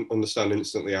didn't understand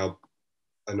instantly how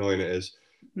annoying it is.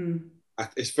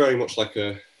 It's very much like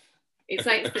a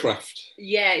craft.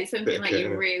 Yeah, it's something like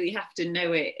you really have to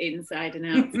know it inside and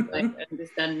out to like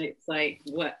understand it's like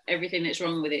what everything that's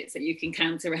wrong with it, so you can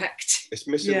counteract. It's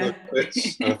missing those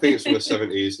bits, and I think it's from the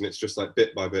 70s, and it's just like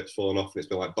bit by bit falling off, and it's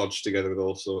been like bodged together with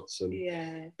all sorts, and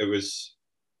it was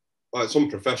like, it's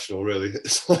unprofessional, really.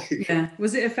 It's like,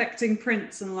 was it affecting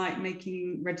prints and like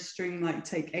registering like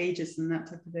take ages and that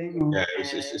type of thing? Or? Yeah,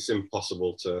 it's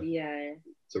impossible to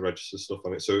register stuff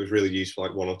on it, so it was really used for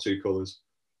like one or two colours.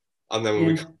 And then when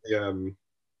we got the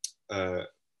what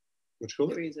do you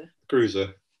call it?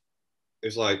 Cruiser. It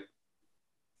was like,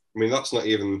 I mean, that's not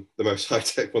even the most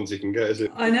high-tech ones you can get, is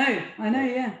it? I know,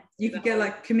 yeah. You could get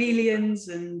like chameleons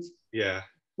and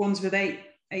ones with 8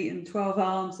 and 12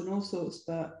 arms and all sorts,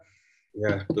 but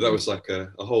that was like a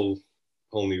whole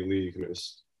new league, and it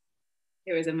was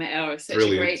It was such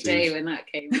Brilliant a great scenes. day when that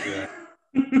came. Yeah.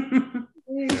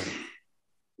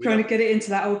 Trying to get it into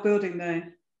that old building though.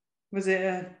 Was it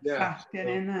a Yeah. faff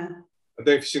getting in there? I don't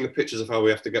know if you've seen the pictures of how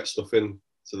we have to get stuff in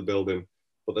to the building,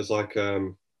 but there's like,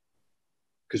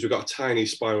 because we've got a tiny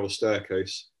spiral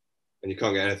staircase and you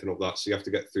can't get anything up that, so you have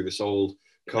to get through this old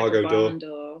cargo door.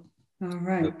 Oh,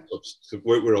 right. So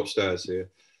we're upstairs here,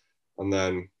 and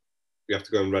then we have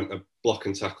to go and rent a block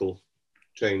and tackle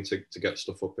chain to get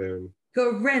stuff up here. And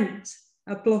Got to rent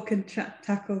a block and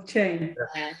tackle chain.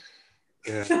 Yeah.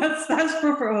 yeah. That's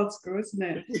proper old school, isn't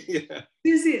it? Yeah.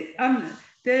 Is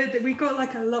it? We got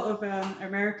like a lot of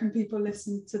American people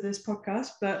listen to this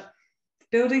podcast, but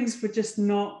buildings were just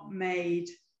not made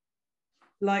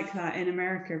like that in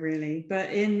America, really.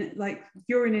 But in like,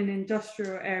 you're in an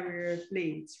industrial area of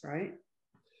Leeds, right?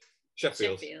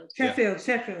 Sheffield.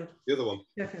 Sheffield. The other one.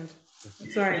 Sheffield.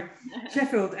 Sorry,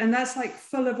 Sheffield, and that's like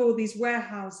full of all these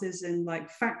warehouses and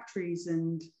like factories,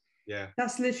 and yeah,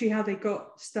 that's literally how they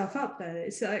got stuff up there.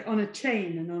 It's like on a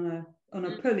chain and on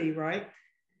a pulley, right?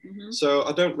 Mm-hmm. So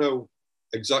I don't know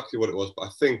exactly what it was, but I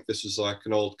think this is like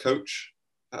an old coach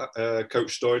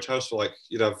storage house. So like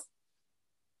you'd have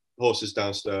horses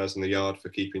downstairs in the yard for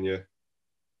keeping your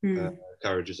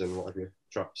carriages in, whatever,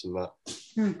 traps and that.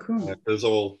 Oh, cool. There's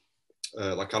all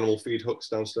like animal feed hooks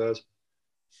downstairs.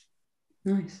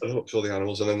 Nice. Hooks all the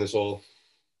animals, and then there's all.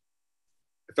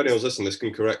 If anyone's listening, this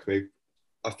can correct me.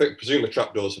 I presume the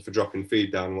trapdoors are for dropping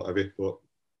feed down, whatever. But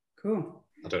cool.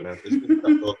 I don't know. There's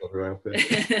trapdoors everywhere up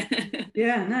here.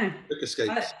 Yeah, no. Quick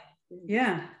escapes.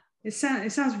 Yeah, it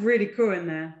sounds really cool in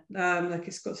there. Like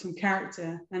it's got some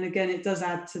character, and again, it does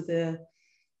add to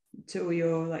all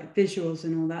your like visuals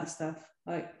and all that stuff.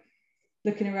 Like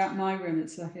looking around my room,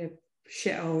 it's like a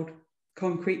shit old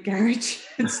concrete garage.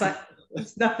 It's like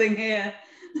there's nothing here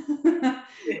to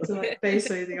like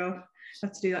base anything off. I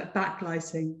have to do like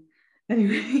backlighting.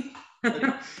 Anyway,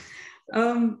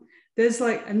 there's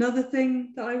like another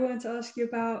thing that I wanted to ask you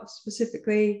about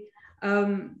specifically.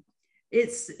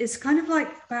 It's kind of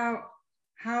like about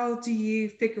how do you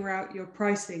figure out your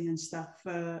pricing and stuff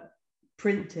for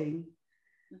printing?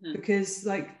 Mm-hmm. Because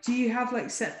like, do you have like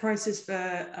set prices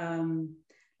for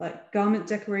like garment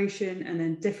decoration and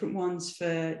then different ones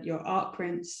for your art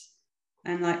prints?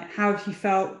 And like, how have you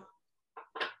felt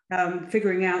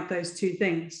figuring out those two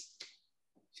things?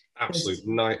 Absolute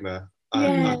nightmare.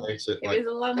 Yeah, I hate it. It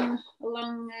was a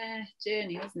long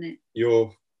journey, wasn't it?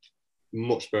 You're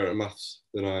much better at maths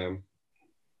than I am,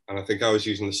 and I think I was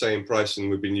using the same pricing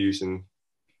we've been using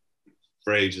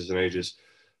for ages and ages,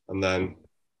 and then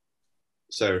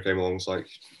Sarah came along and was like,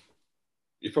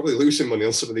 "You're probably losing money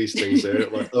on some of these things here."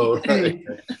 Like, oh, right. Okay.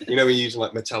 You know, when you're using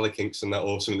like metallic inks and that,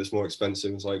 or something that's more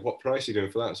expensive, it's like, what price are you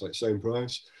doing for that? It's like same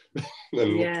price.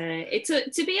 Yeah, it's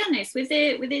to be honest, with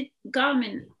the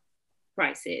garment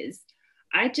prices,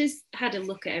 I just had a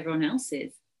look at everyone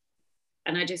else's,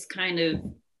 and I just kind of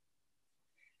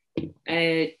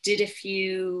did a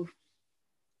few,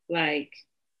 like,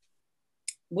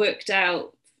 worked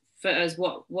out for us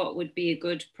what would be a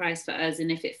good price for us,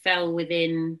 and if it fell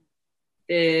within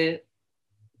the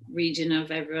region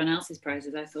of everyone else's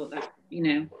prices, I thought that, you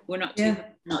know, we're not too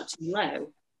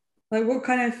low. Like what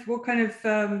kind of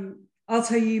I'll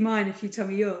tell you mine if you tell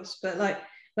me yours, but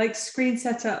like screen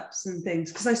setups and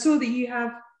things, because I saw that you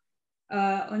have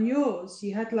on yours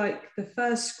you had like the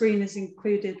first screen is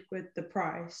included with the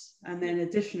price and then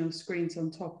additional screens on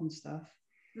top and stuff.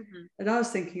 Mm-hmm. And I was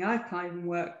thinking I can't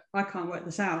work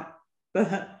this out,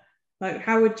 but like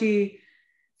how would you,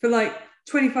 for like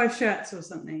 25 shirts or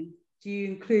something, do you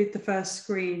include the first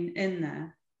screen in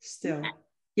there still?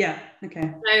 Yeah,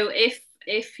 okay. So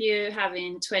if you're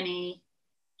having 20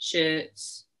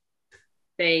 shirts,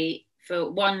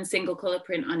 for one single colour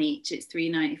print on each, it's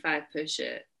 $3.95 per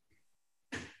shirt,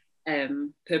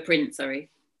 per print,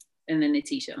 sorry, and then a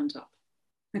t-shirt on top.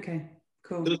 Okay,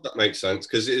 cool. Does that make sense?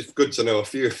 Because it's good to know a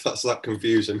few. If that's that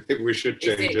confusing, maybe we should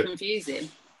change it. Is it confusing?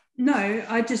 No,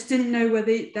 I just didn't know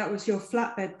whether that was your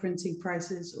flatbed printing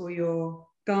prices or your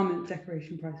garment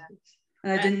decoration prices,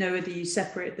 and I didn't know whether you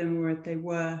separate them or if they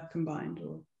were combined.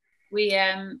 Or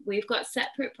we've got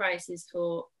separate prices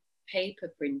for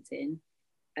paper printing,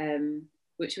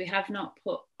 which we have not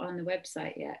put on the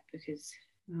website yet because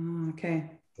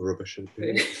okay, rubbish.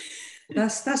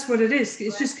 That's what it is.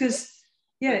 It's just because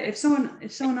if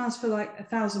someone asks for like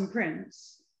 1,000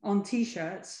 prints on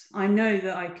t-shirts, I know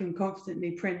that I can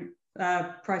confidently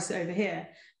price it over here.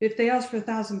 But if they ask for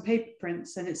 1,000 paper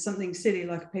prints and it's something silly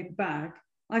like a paper bag,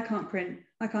 I can't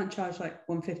charge like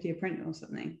 $1.50 a print or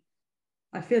something.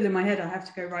 I feel in my head I have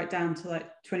to go right down to like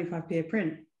 25p a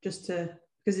print just to,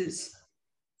 because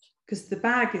the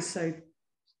bag is so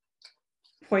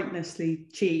pointlessly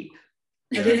cheap.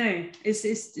 I don't know.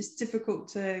 It's difficult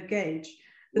to gauge.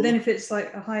 But then if it's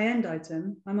like a high-end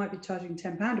item, I might be charging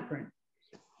 £10 a print.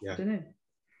 Yeah. I don't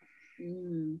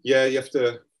know. Yeah, you have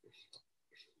to.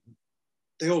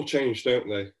 They all change, don't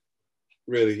they?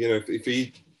 Really, you know, if you're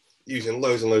using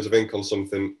loads and loads of ink on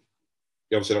something,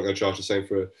 you're obviously not going to charge the same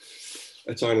for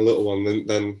a tiny little one.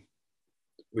 Then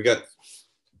we get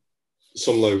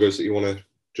some logos that you want to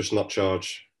just not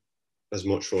charge as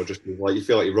much for, just like you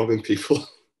feel like you're robbing people.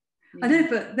 I know,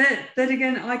 but then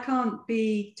again, I can't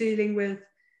be dealing with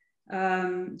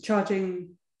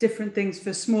charging different things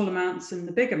for small amounts and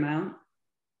the big amount,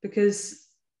 because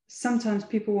sometimes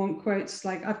people want quotes.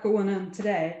 Like I've got one on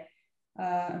today.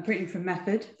 I'm printing for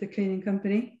Method, the cleaning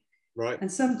company. Right.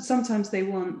 And sometimes they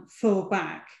want full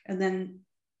back. And then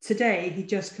today he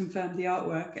just confirmed the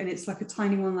artwork and it's like a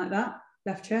tiny one like that,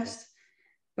 left chest.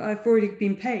 But I've already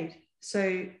been paid.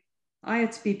 So I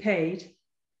had to be paid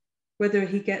whether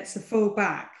he gets a full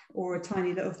back or a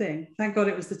tiny little thing. Thank God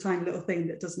it was the tiny little thing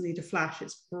that doesn't need a flash.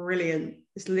 It's brilliant.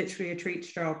 It's literally a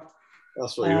treat's job.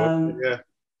 That's what you want, yeah.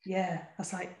 Yeah,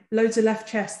 that's like loads of left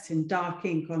chests in dark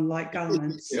ink on light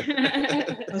garments.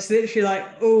 Yeah. I was literally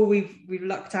like, oh, we've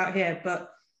lucked out here. But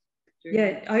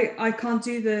yeah, I can't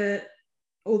do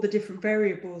all the different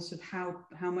variables of how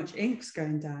much ink's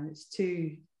going down. It's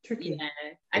too tricky. Yeah,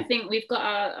 I think we've got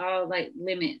our like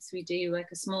limits. We do like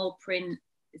a small print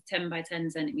is 10 by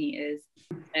 10 centimeters.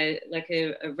 Like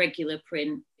a regular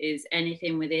print is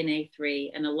anything within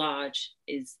A3, and a large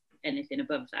is anything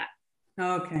above that.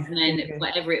 Oh, okay. And then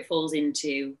whatever it falls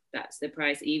into, that's the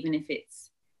price. Even if it's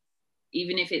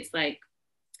like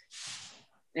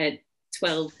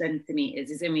 12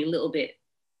 centimeters, it's only a little bit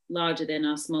larger than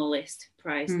our smallest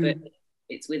price, but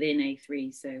it's within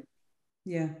A3. So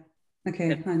yeah,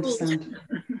 okay, I understand.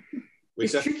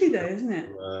 It's tricky though, isn't it?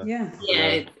 Yeah,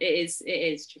 it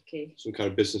is tricky. Some kind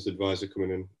of business advisor come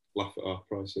in and laugh at our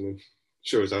pricing and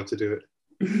show us how to do it.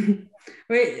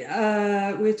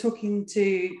 We're talking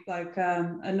to like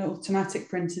an automatic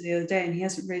printer the other day, and he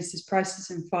hasn't raised his prices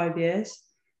in 5 years,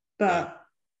 but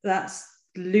that's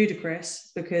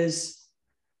ludicrous because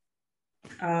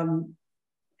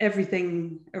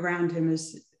everything around him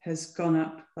has gone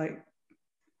up like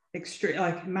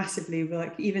massively.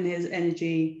 Like even his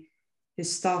energy,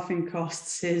 his staffing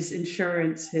costs, his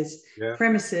insurance, his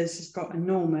premises has got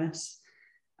enormous,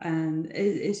 and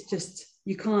it's just,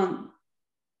 you can't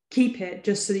keep it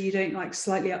just so that you don't like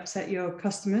slightly upset your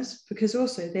customers, because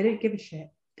also they don't give a shit.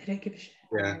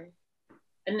 Yeah.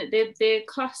 And the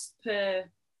cost per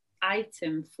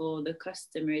item for the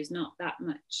customer is not that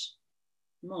much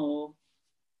more.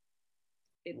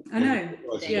 I know.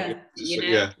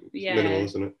 Minimal,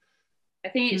 isn't it? I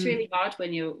think it's really hard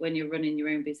when you're running your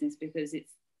own business, because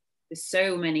there's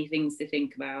so many things to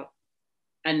think about,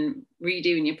 and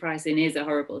redoing your pricing is a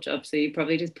horrible job. So you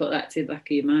probably just put that to the back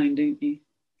of your mind, don't you?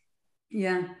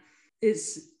 Yeah,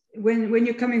 it's when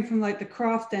you're coming from like the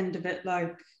craft end of it,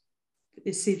 like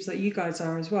it seems like you guys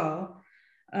are as well.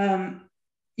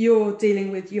 You're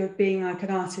being like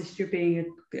an artist, you're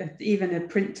being even a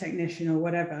print technician or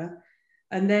whatever,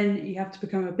 and then you have to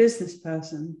become a business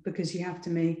person because you have to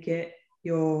make it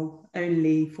your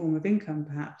only form of income,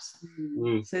 perhaps.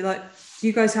 So like, do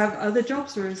you guys have other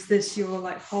jobs, or is this your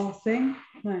like whole thing?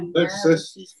 No.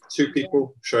 It's two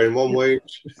people sharing one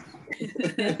wage.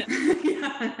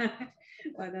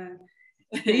 I know.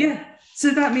 But yeah,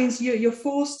 so that means you're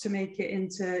forced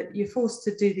to you're forced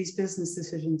to do these business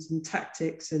decisions and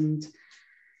tactics and,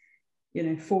 you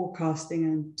know, forecasting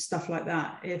and stuff like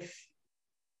that if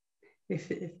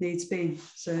needs be.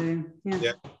 So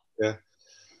yeah.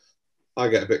 I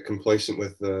get a bit complacent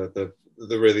with the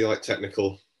really like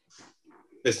technical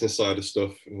business side of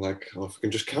stuff, and like, oh, if we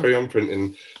can just carry on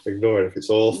printing, ignore it if it's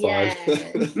all fine.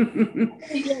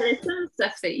 Yeah, there's some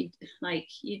stuff that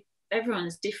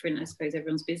everyone's different. I suppose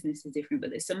everyone's business is different, but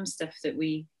there's some stuff that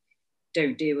we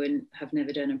don't do and have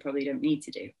never done and probably don't need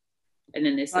to do. And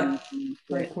then there's some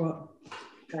like what?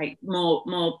 Like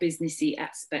more businessy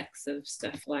aspects of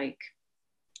stuff, like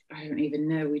I don't even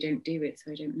know. We don't do it,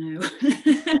 so I don't know.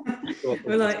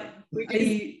 Well, like,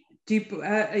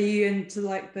 are you into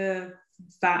like the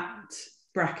VAT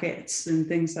brackets and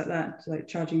things like that, like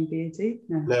charging VAT?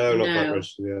 No, not that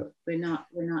much. Yeah, we're not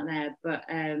there. But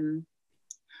I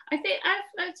think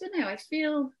I don't know. I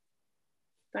feel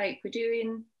like we're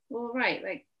doing all right.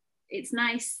 Like, it's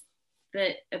nice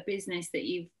that a business that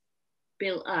you've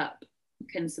built up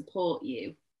can support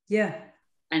you. Yeah,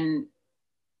 and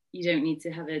you don't need to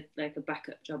have a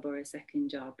backup job or a second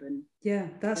job. And yeah,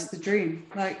 that's the dream.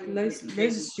 Like loads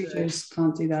of studios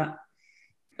can't do that.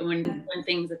 And when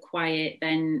things are quiet,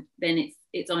 then it's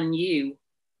it's on you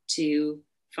to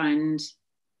find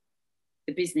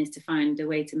the business, to find a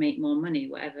way to make more money,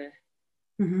 whatever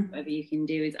you can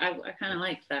do. Is I kind of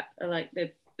like that. I like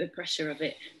the pressure of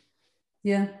it.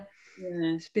 Yeah.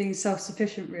 Yeah. It's being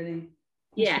self-sufficient, really.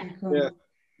 Yeah. Really cool.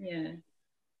 Yeah.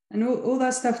 And all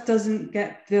that stuff doesn't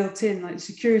get built in, like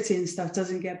security and stuff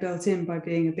doesn't get built in by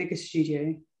being a bigger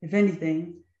studio. If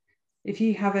anything, if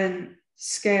you haven't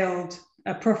scaled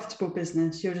a profitable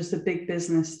business, you're just a big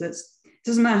business it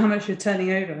doesn't matter how much you're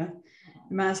turning over,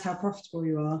 it matters how profitable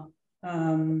you are.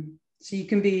 So you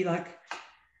can be like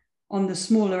on the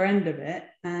smaller end of it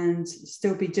and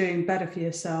still be doing better for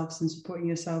yourselves and supporting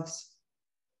yourselves,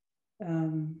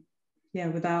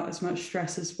 without as much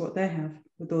stress as what they have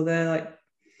with all their, like,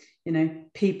 you know,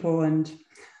 people and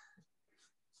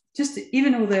just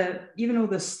even all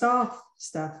the staff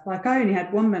stuff. Like, I only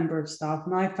had one member of staff,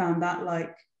 and I found that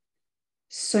like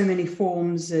so many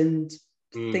forms and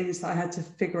things that I had to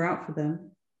figure out for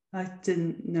them. I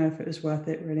didn't know if it was worth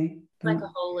it, really. Like a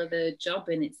whole other job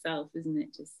in itself, isn't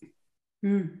it? Just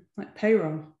like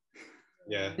payroll.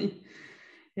 Yeah.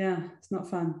 Yeah, it's not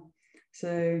fun.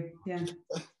 So yeah.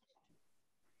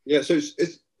 Yeah, so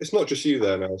it's not just you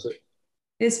there now, is it?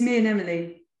 It's me and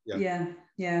Emily. Yeah.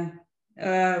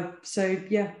 So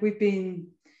yeah, we've been.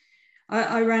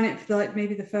 I ran it for like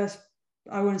maybe the first,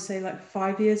 I want to say like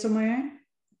 5 years on my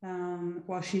own,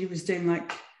 while she was doing,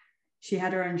 like, she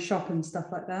had her own shop and stuff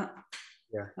like that.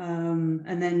 Yeah.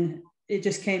 And then it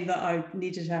just came that I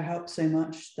needed her help so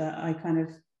much that I kind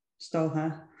of stole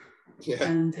her. Yeah.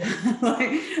 And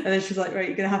and then she was like, right,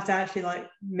 you're gonna have to actually like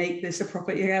make this a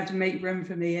proper, you're gonna have to make room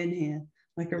for me in here,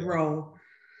 like a role.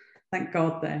 Thank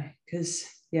God though, because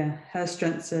her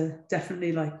strengths are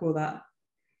definitely like all that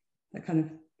kind of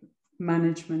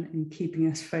management and keeping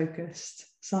us focused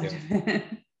side of it.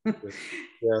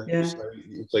 So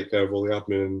you take care of all the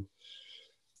admin and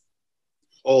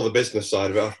all the business side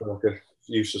of it. I feel like a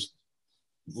useless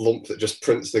lump that just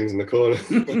prints things in the corner.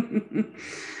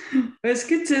 But it's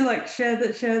good to like share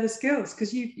the skills,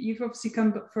 because you've obviously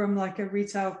come from like a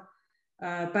retail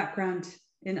background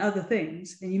in other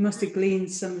things, and you must have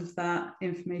gleaned some of that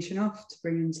information off to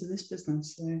bring into this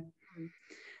business.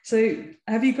 So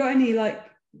have you got any like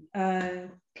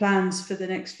plans for the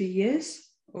next few years,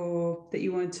 or that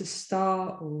you wanted to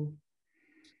start or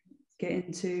get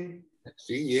into? Next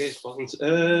few years, plans.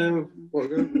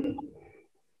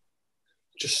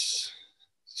 Just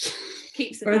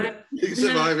keep surviving. Keep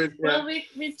surviving. Well,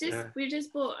 we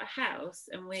just bought a house,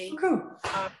 and we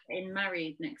are getting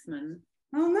married next month.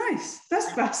 Oh, nice!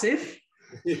 That's massive.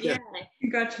 Yeah.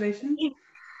 Congratulations.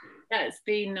 That's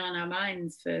been on our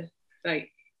minds for like,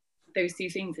 those two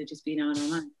things have just been on our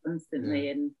minds constantly,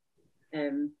 and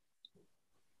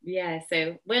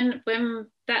so when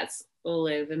that's all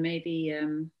over, maybe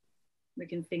we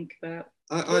can think about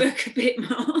work a bit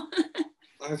more.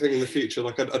 I think in the future,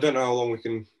 like, I don't know how long we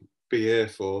can be here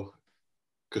for,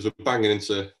 because we're banging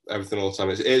into everything all the time.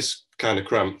 It is kind of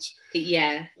cramped.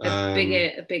 Yeah, a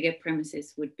bigger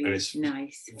premises would be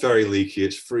nice. Very leaky.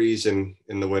 It's freezing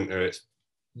in the winter. It's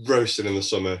roasting in the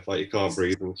summer. Like, you can't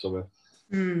breathe in the summer.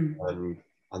 And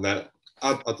then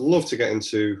I'd love to get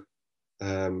into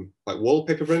like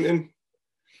wallpaper printing.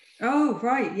 Oh,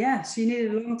 right, yeah. So you need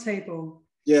a long table.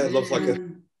 Yeah, I'd love like a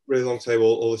really long table.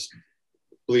 All this, I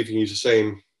believe you can use the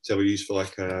same table you use for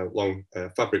like long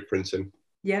fabric printing.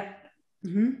 Yeah.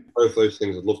 Both those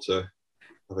things I'd love to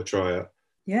have a try at.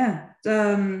 Yeah.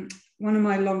 One of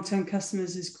my long-term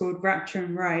customers is called Rapture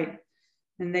and Write,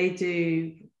 and they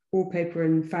do wallpaper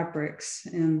and fabrics,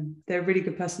 and they're a really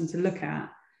good person to look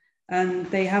at. And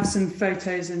they have some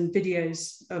photos and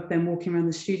videos of them walking around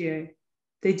the studio.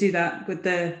 They do that with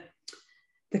the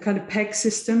kind of peg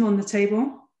system on the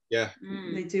table. Yeah.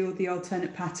 They do all the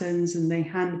alternate patterns and they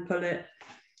hand pull it.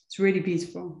 It's really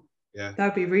beautiful. Yeah. That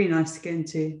would be really nice to get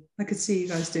into. I could see you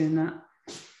guys doing that.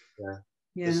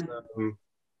 Yeah.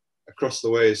 Across the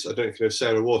ways, I don't know if you know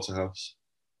Sarah Waterhouse.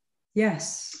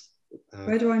 Yes.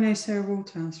 Where do I know Sarah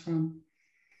Waterhouse from?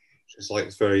 She's like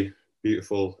this very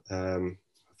beautiful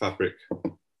fabric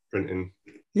printing.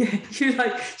 Yeah, you're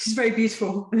like, she's very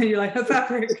beautiful. And then you're like, her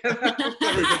fabric. I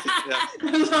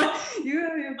was like,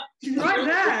 she's right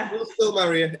there. We'll still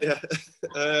marry her,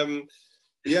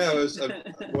 I was,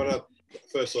 when I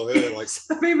first saw her, like...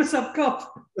 I made myself cough.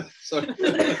 Sorry.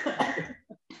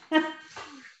 Are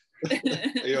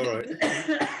you all right?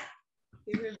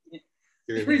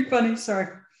 Really funny, sorry.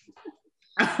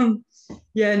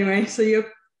 Anyway, so you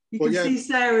can see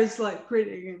Sarah's like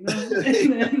printing.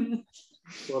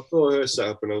 Well, I saw her set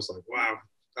up and I was like, wow,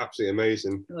 absolutely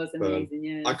amazing. It was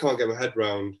amazing, I can't get my head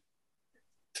around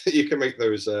you can make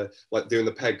those like doing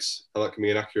the pegs. That can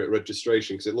be an accurate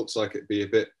registration because it looks like it'd be a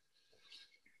bit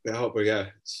hard, but yeah,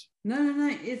 it's no.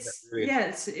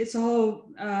 It's a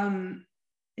whole.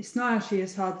 It's not actually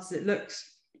as hard as it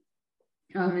looks.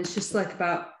 It's just like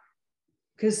about,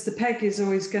 because the peg is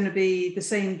always going to be the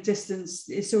same distance.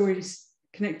 It's always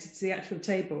connected to the actual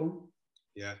table.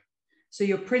 Yeah. So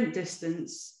your print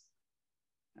distance,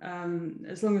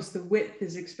 as long as the width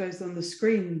is exposed on the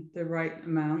screen the right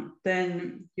amount,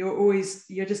 then you're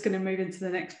just going to move into the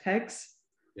next pegs.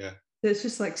 Yeah. So it's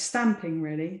just like stamping,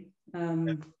 really.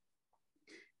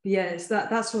 Yeah, it's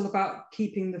that's all about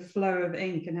keeping the flow of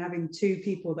ink and having two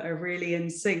people that are really in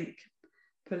sync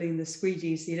pulling the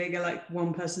squeegee, so you don't get like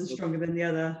one person stronger than the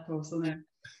other or something.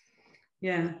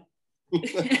 Yeah.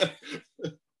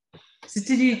 So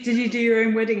did you do your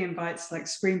own wedding invites, like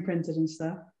screen printed and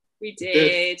stuff? We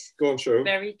did. Go on, show.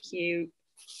 Very cute.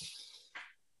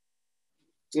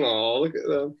 Oh, look at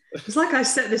them. It's like I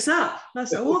set this up.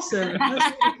 That's awesome.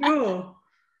 That's really cool.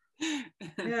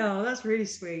 Yeah, well, that's really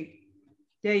sweet.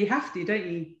 Yeah, you have to, don't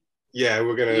you? Yeah,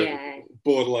 we're gonna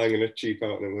borderline gonna cheap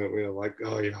out on it, weren't we? Like,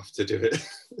 oh, you have to do it.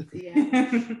 Yeah.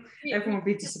 Everyone will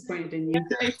be disappointed in you. We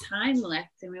had no time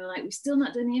left, and we were like, we've still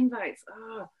not done the invites.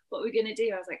 Oh, what are we gonna do?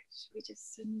 I was like, should we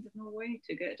just send them away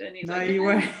to get done? No, like, you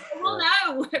won't. Well,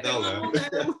 no. They'll know.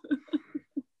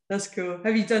 That's cool.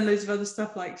 Have you done loads of other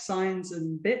stuff like signs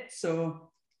and bits, or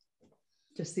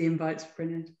just the invites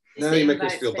printed? No, you make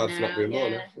us feel bad for not doing more.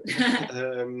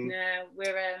 No,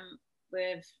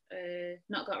 we've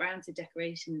not got around to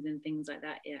decorations and things like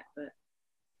that yet, but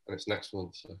it's next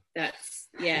month. So that's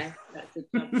a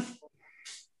job.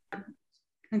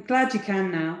 I'm glad you can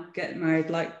now get married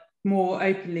like more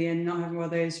openly and not having one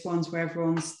of those ones where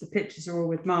the pictures are all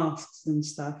with masks and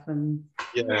stuff, and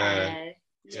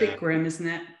it's a bit grim, isn't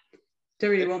it?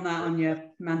 Don't really want that on your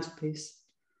mantelpiece.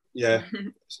 Yeah,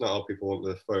 it's not how people want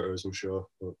the photos, I'm sure.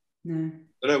 But no.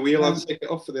 I don't know, were you allowed to take it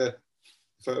off for the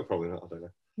photo? Probably not, I don't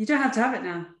know. You don't have to have it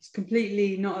now. It's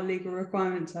completely not a legal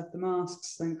requirement to have the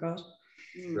masks, thank God.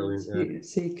 Brilliant,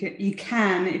 so you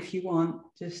can, if you want,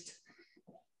 just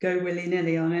go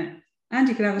willy-nilly on it. And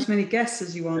you can have as many guests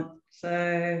as you want.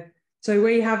 So where are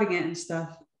you having it and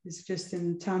stuff? Is it just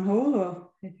in town hall or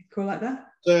anything cool like that?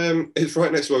 It's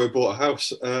right next to where we bought a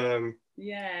house.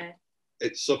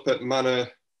 It's up at Manor.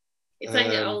 It's like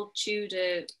the old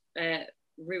Tudor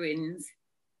ruins.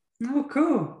 Oh,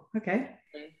 cool. Okay.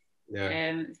 Yeah.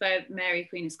 It's where Mary,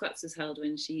 Queen of Scots, was held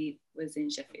when she was in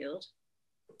Sheffield.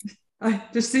 I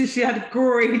just think she had a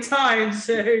gory time,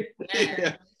 so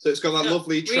yeah. So it's got that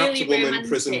lovely trapped really woman romantic.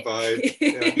 Prison vibe.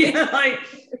 Yeah, like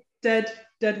dead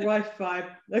wife vibe.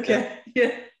 Okay,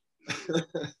 yeah.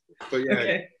 But yeah,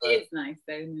 it is nice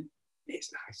though. Isn't it?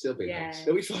 It's nice. It'll be nice.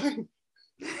 It'll be fine.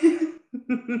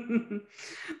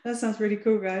 That sounds really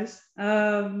cool, guys.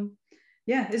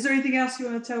 Yeah, is there anything else you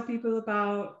want to tell people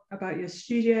about your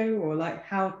studio, or like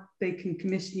how they can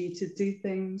commission you to do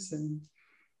things and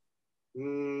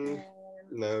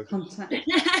no contact?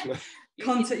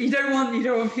 You don't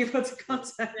want people to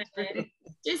contact you.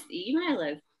 Just email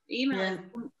us. Email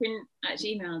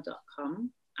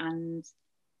hunkprint@gmail.com and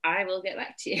I will get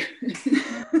back to you.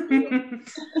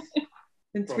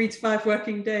 In 3 to 5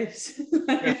 working days.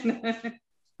 I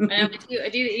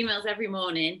do the emails every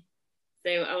morning,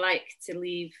 so I like to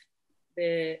leave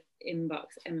the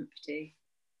inbox empty.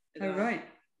 Oh right,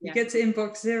 you get to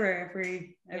inbox 0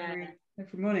 every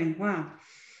morning. Wow.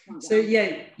 So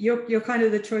yeah, you're kind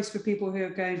of the choice for people who are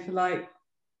going for like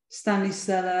Stanley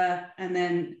Stella, and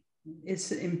then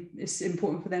it's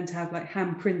important for them to have like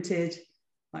hand printed,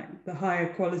 like the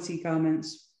higher quality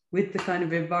garments with the kind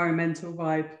of environmental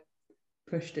vibe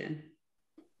pushed in.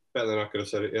 Better than I could have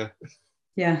said it, yeah.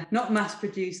 Yeah, not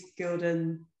mass-produced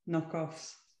Gildan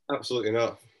knockoffs. Absolutely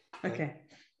not. Okay,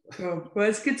 cool. Well,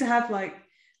 it's good to have like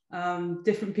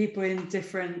different people in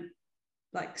different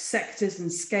like sectors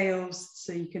and scales,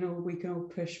 so we can all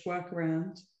push work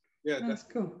around. Yeah, that's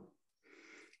cool.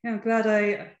 Yeah, I'm glad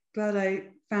I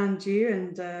found you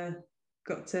and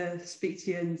got to speak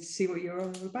to you and see what you're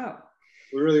all about.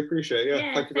 We really appreciate it.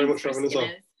 Yeah, thank you very much for having us on.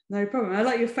 No problem. I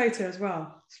like your photo as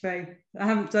well. It's very. I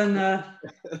haven't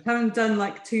done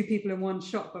like 2 people in one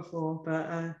shot before,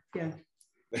 but yeah.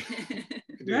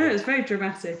 No, it was very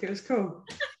dramatic. It was cool.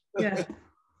 Yeah.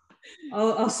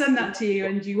 I'll send that to you,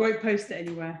 and you won't post it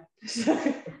anywhere. So,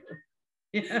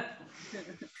 yeah.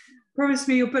 Promise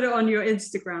me you'll put it on your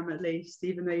Instagram at least,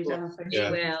 even though you don't have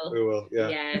Facebook. We will.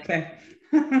 Yeah. Okay.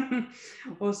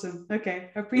 Awesome.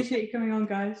 Okay. I appreciate you coming on,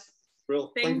 guys.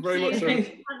 Thank you very much.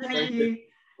 Thank you.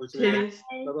 Cheers.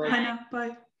 Bye-bye. Bye now.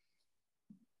 Bye.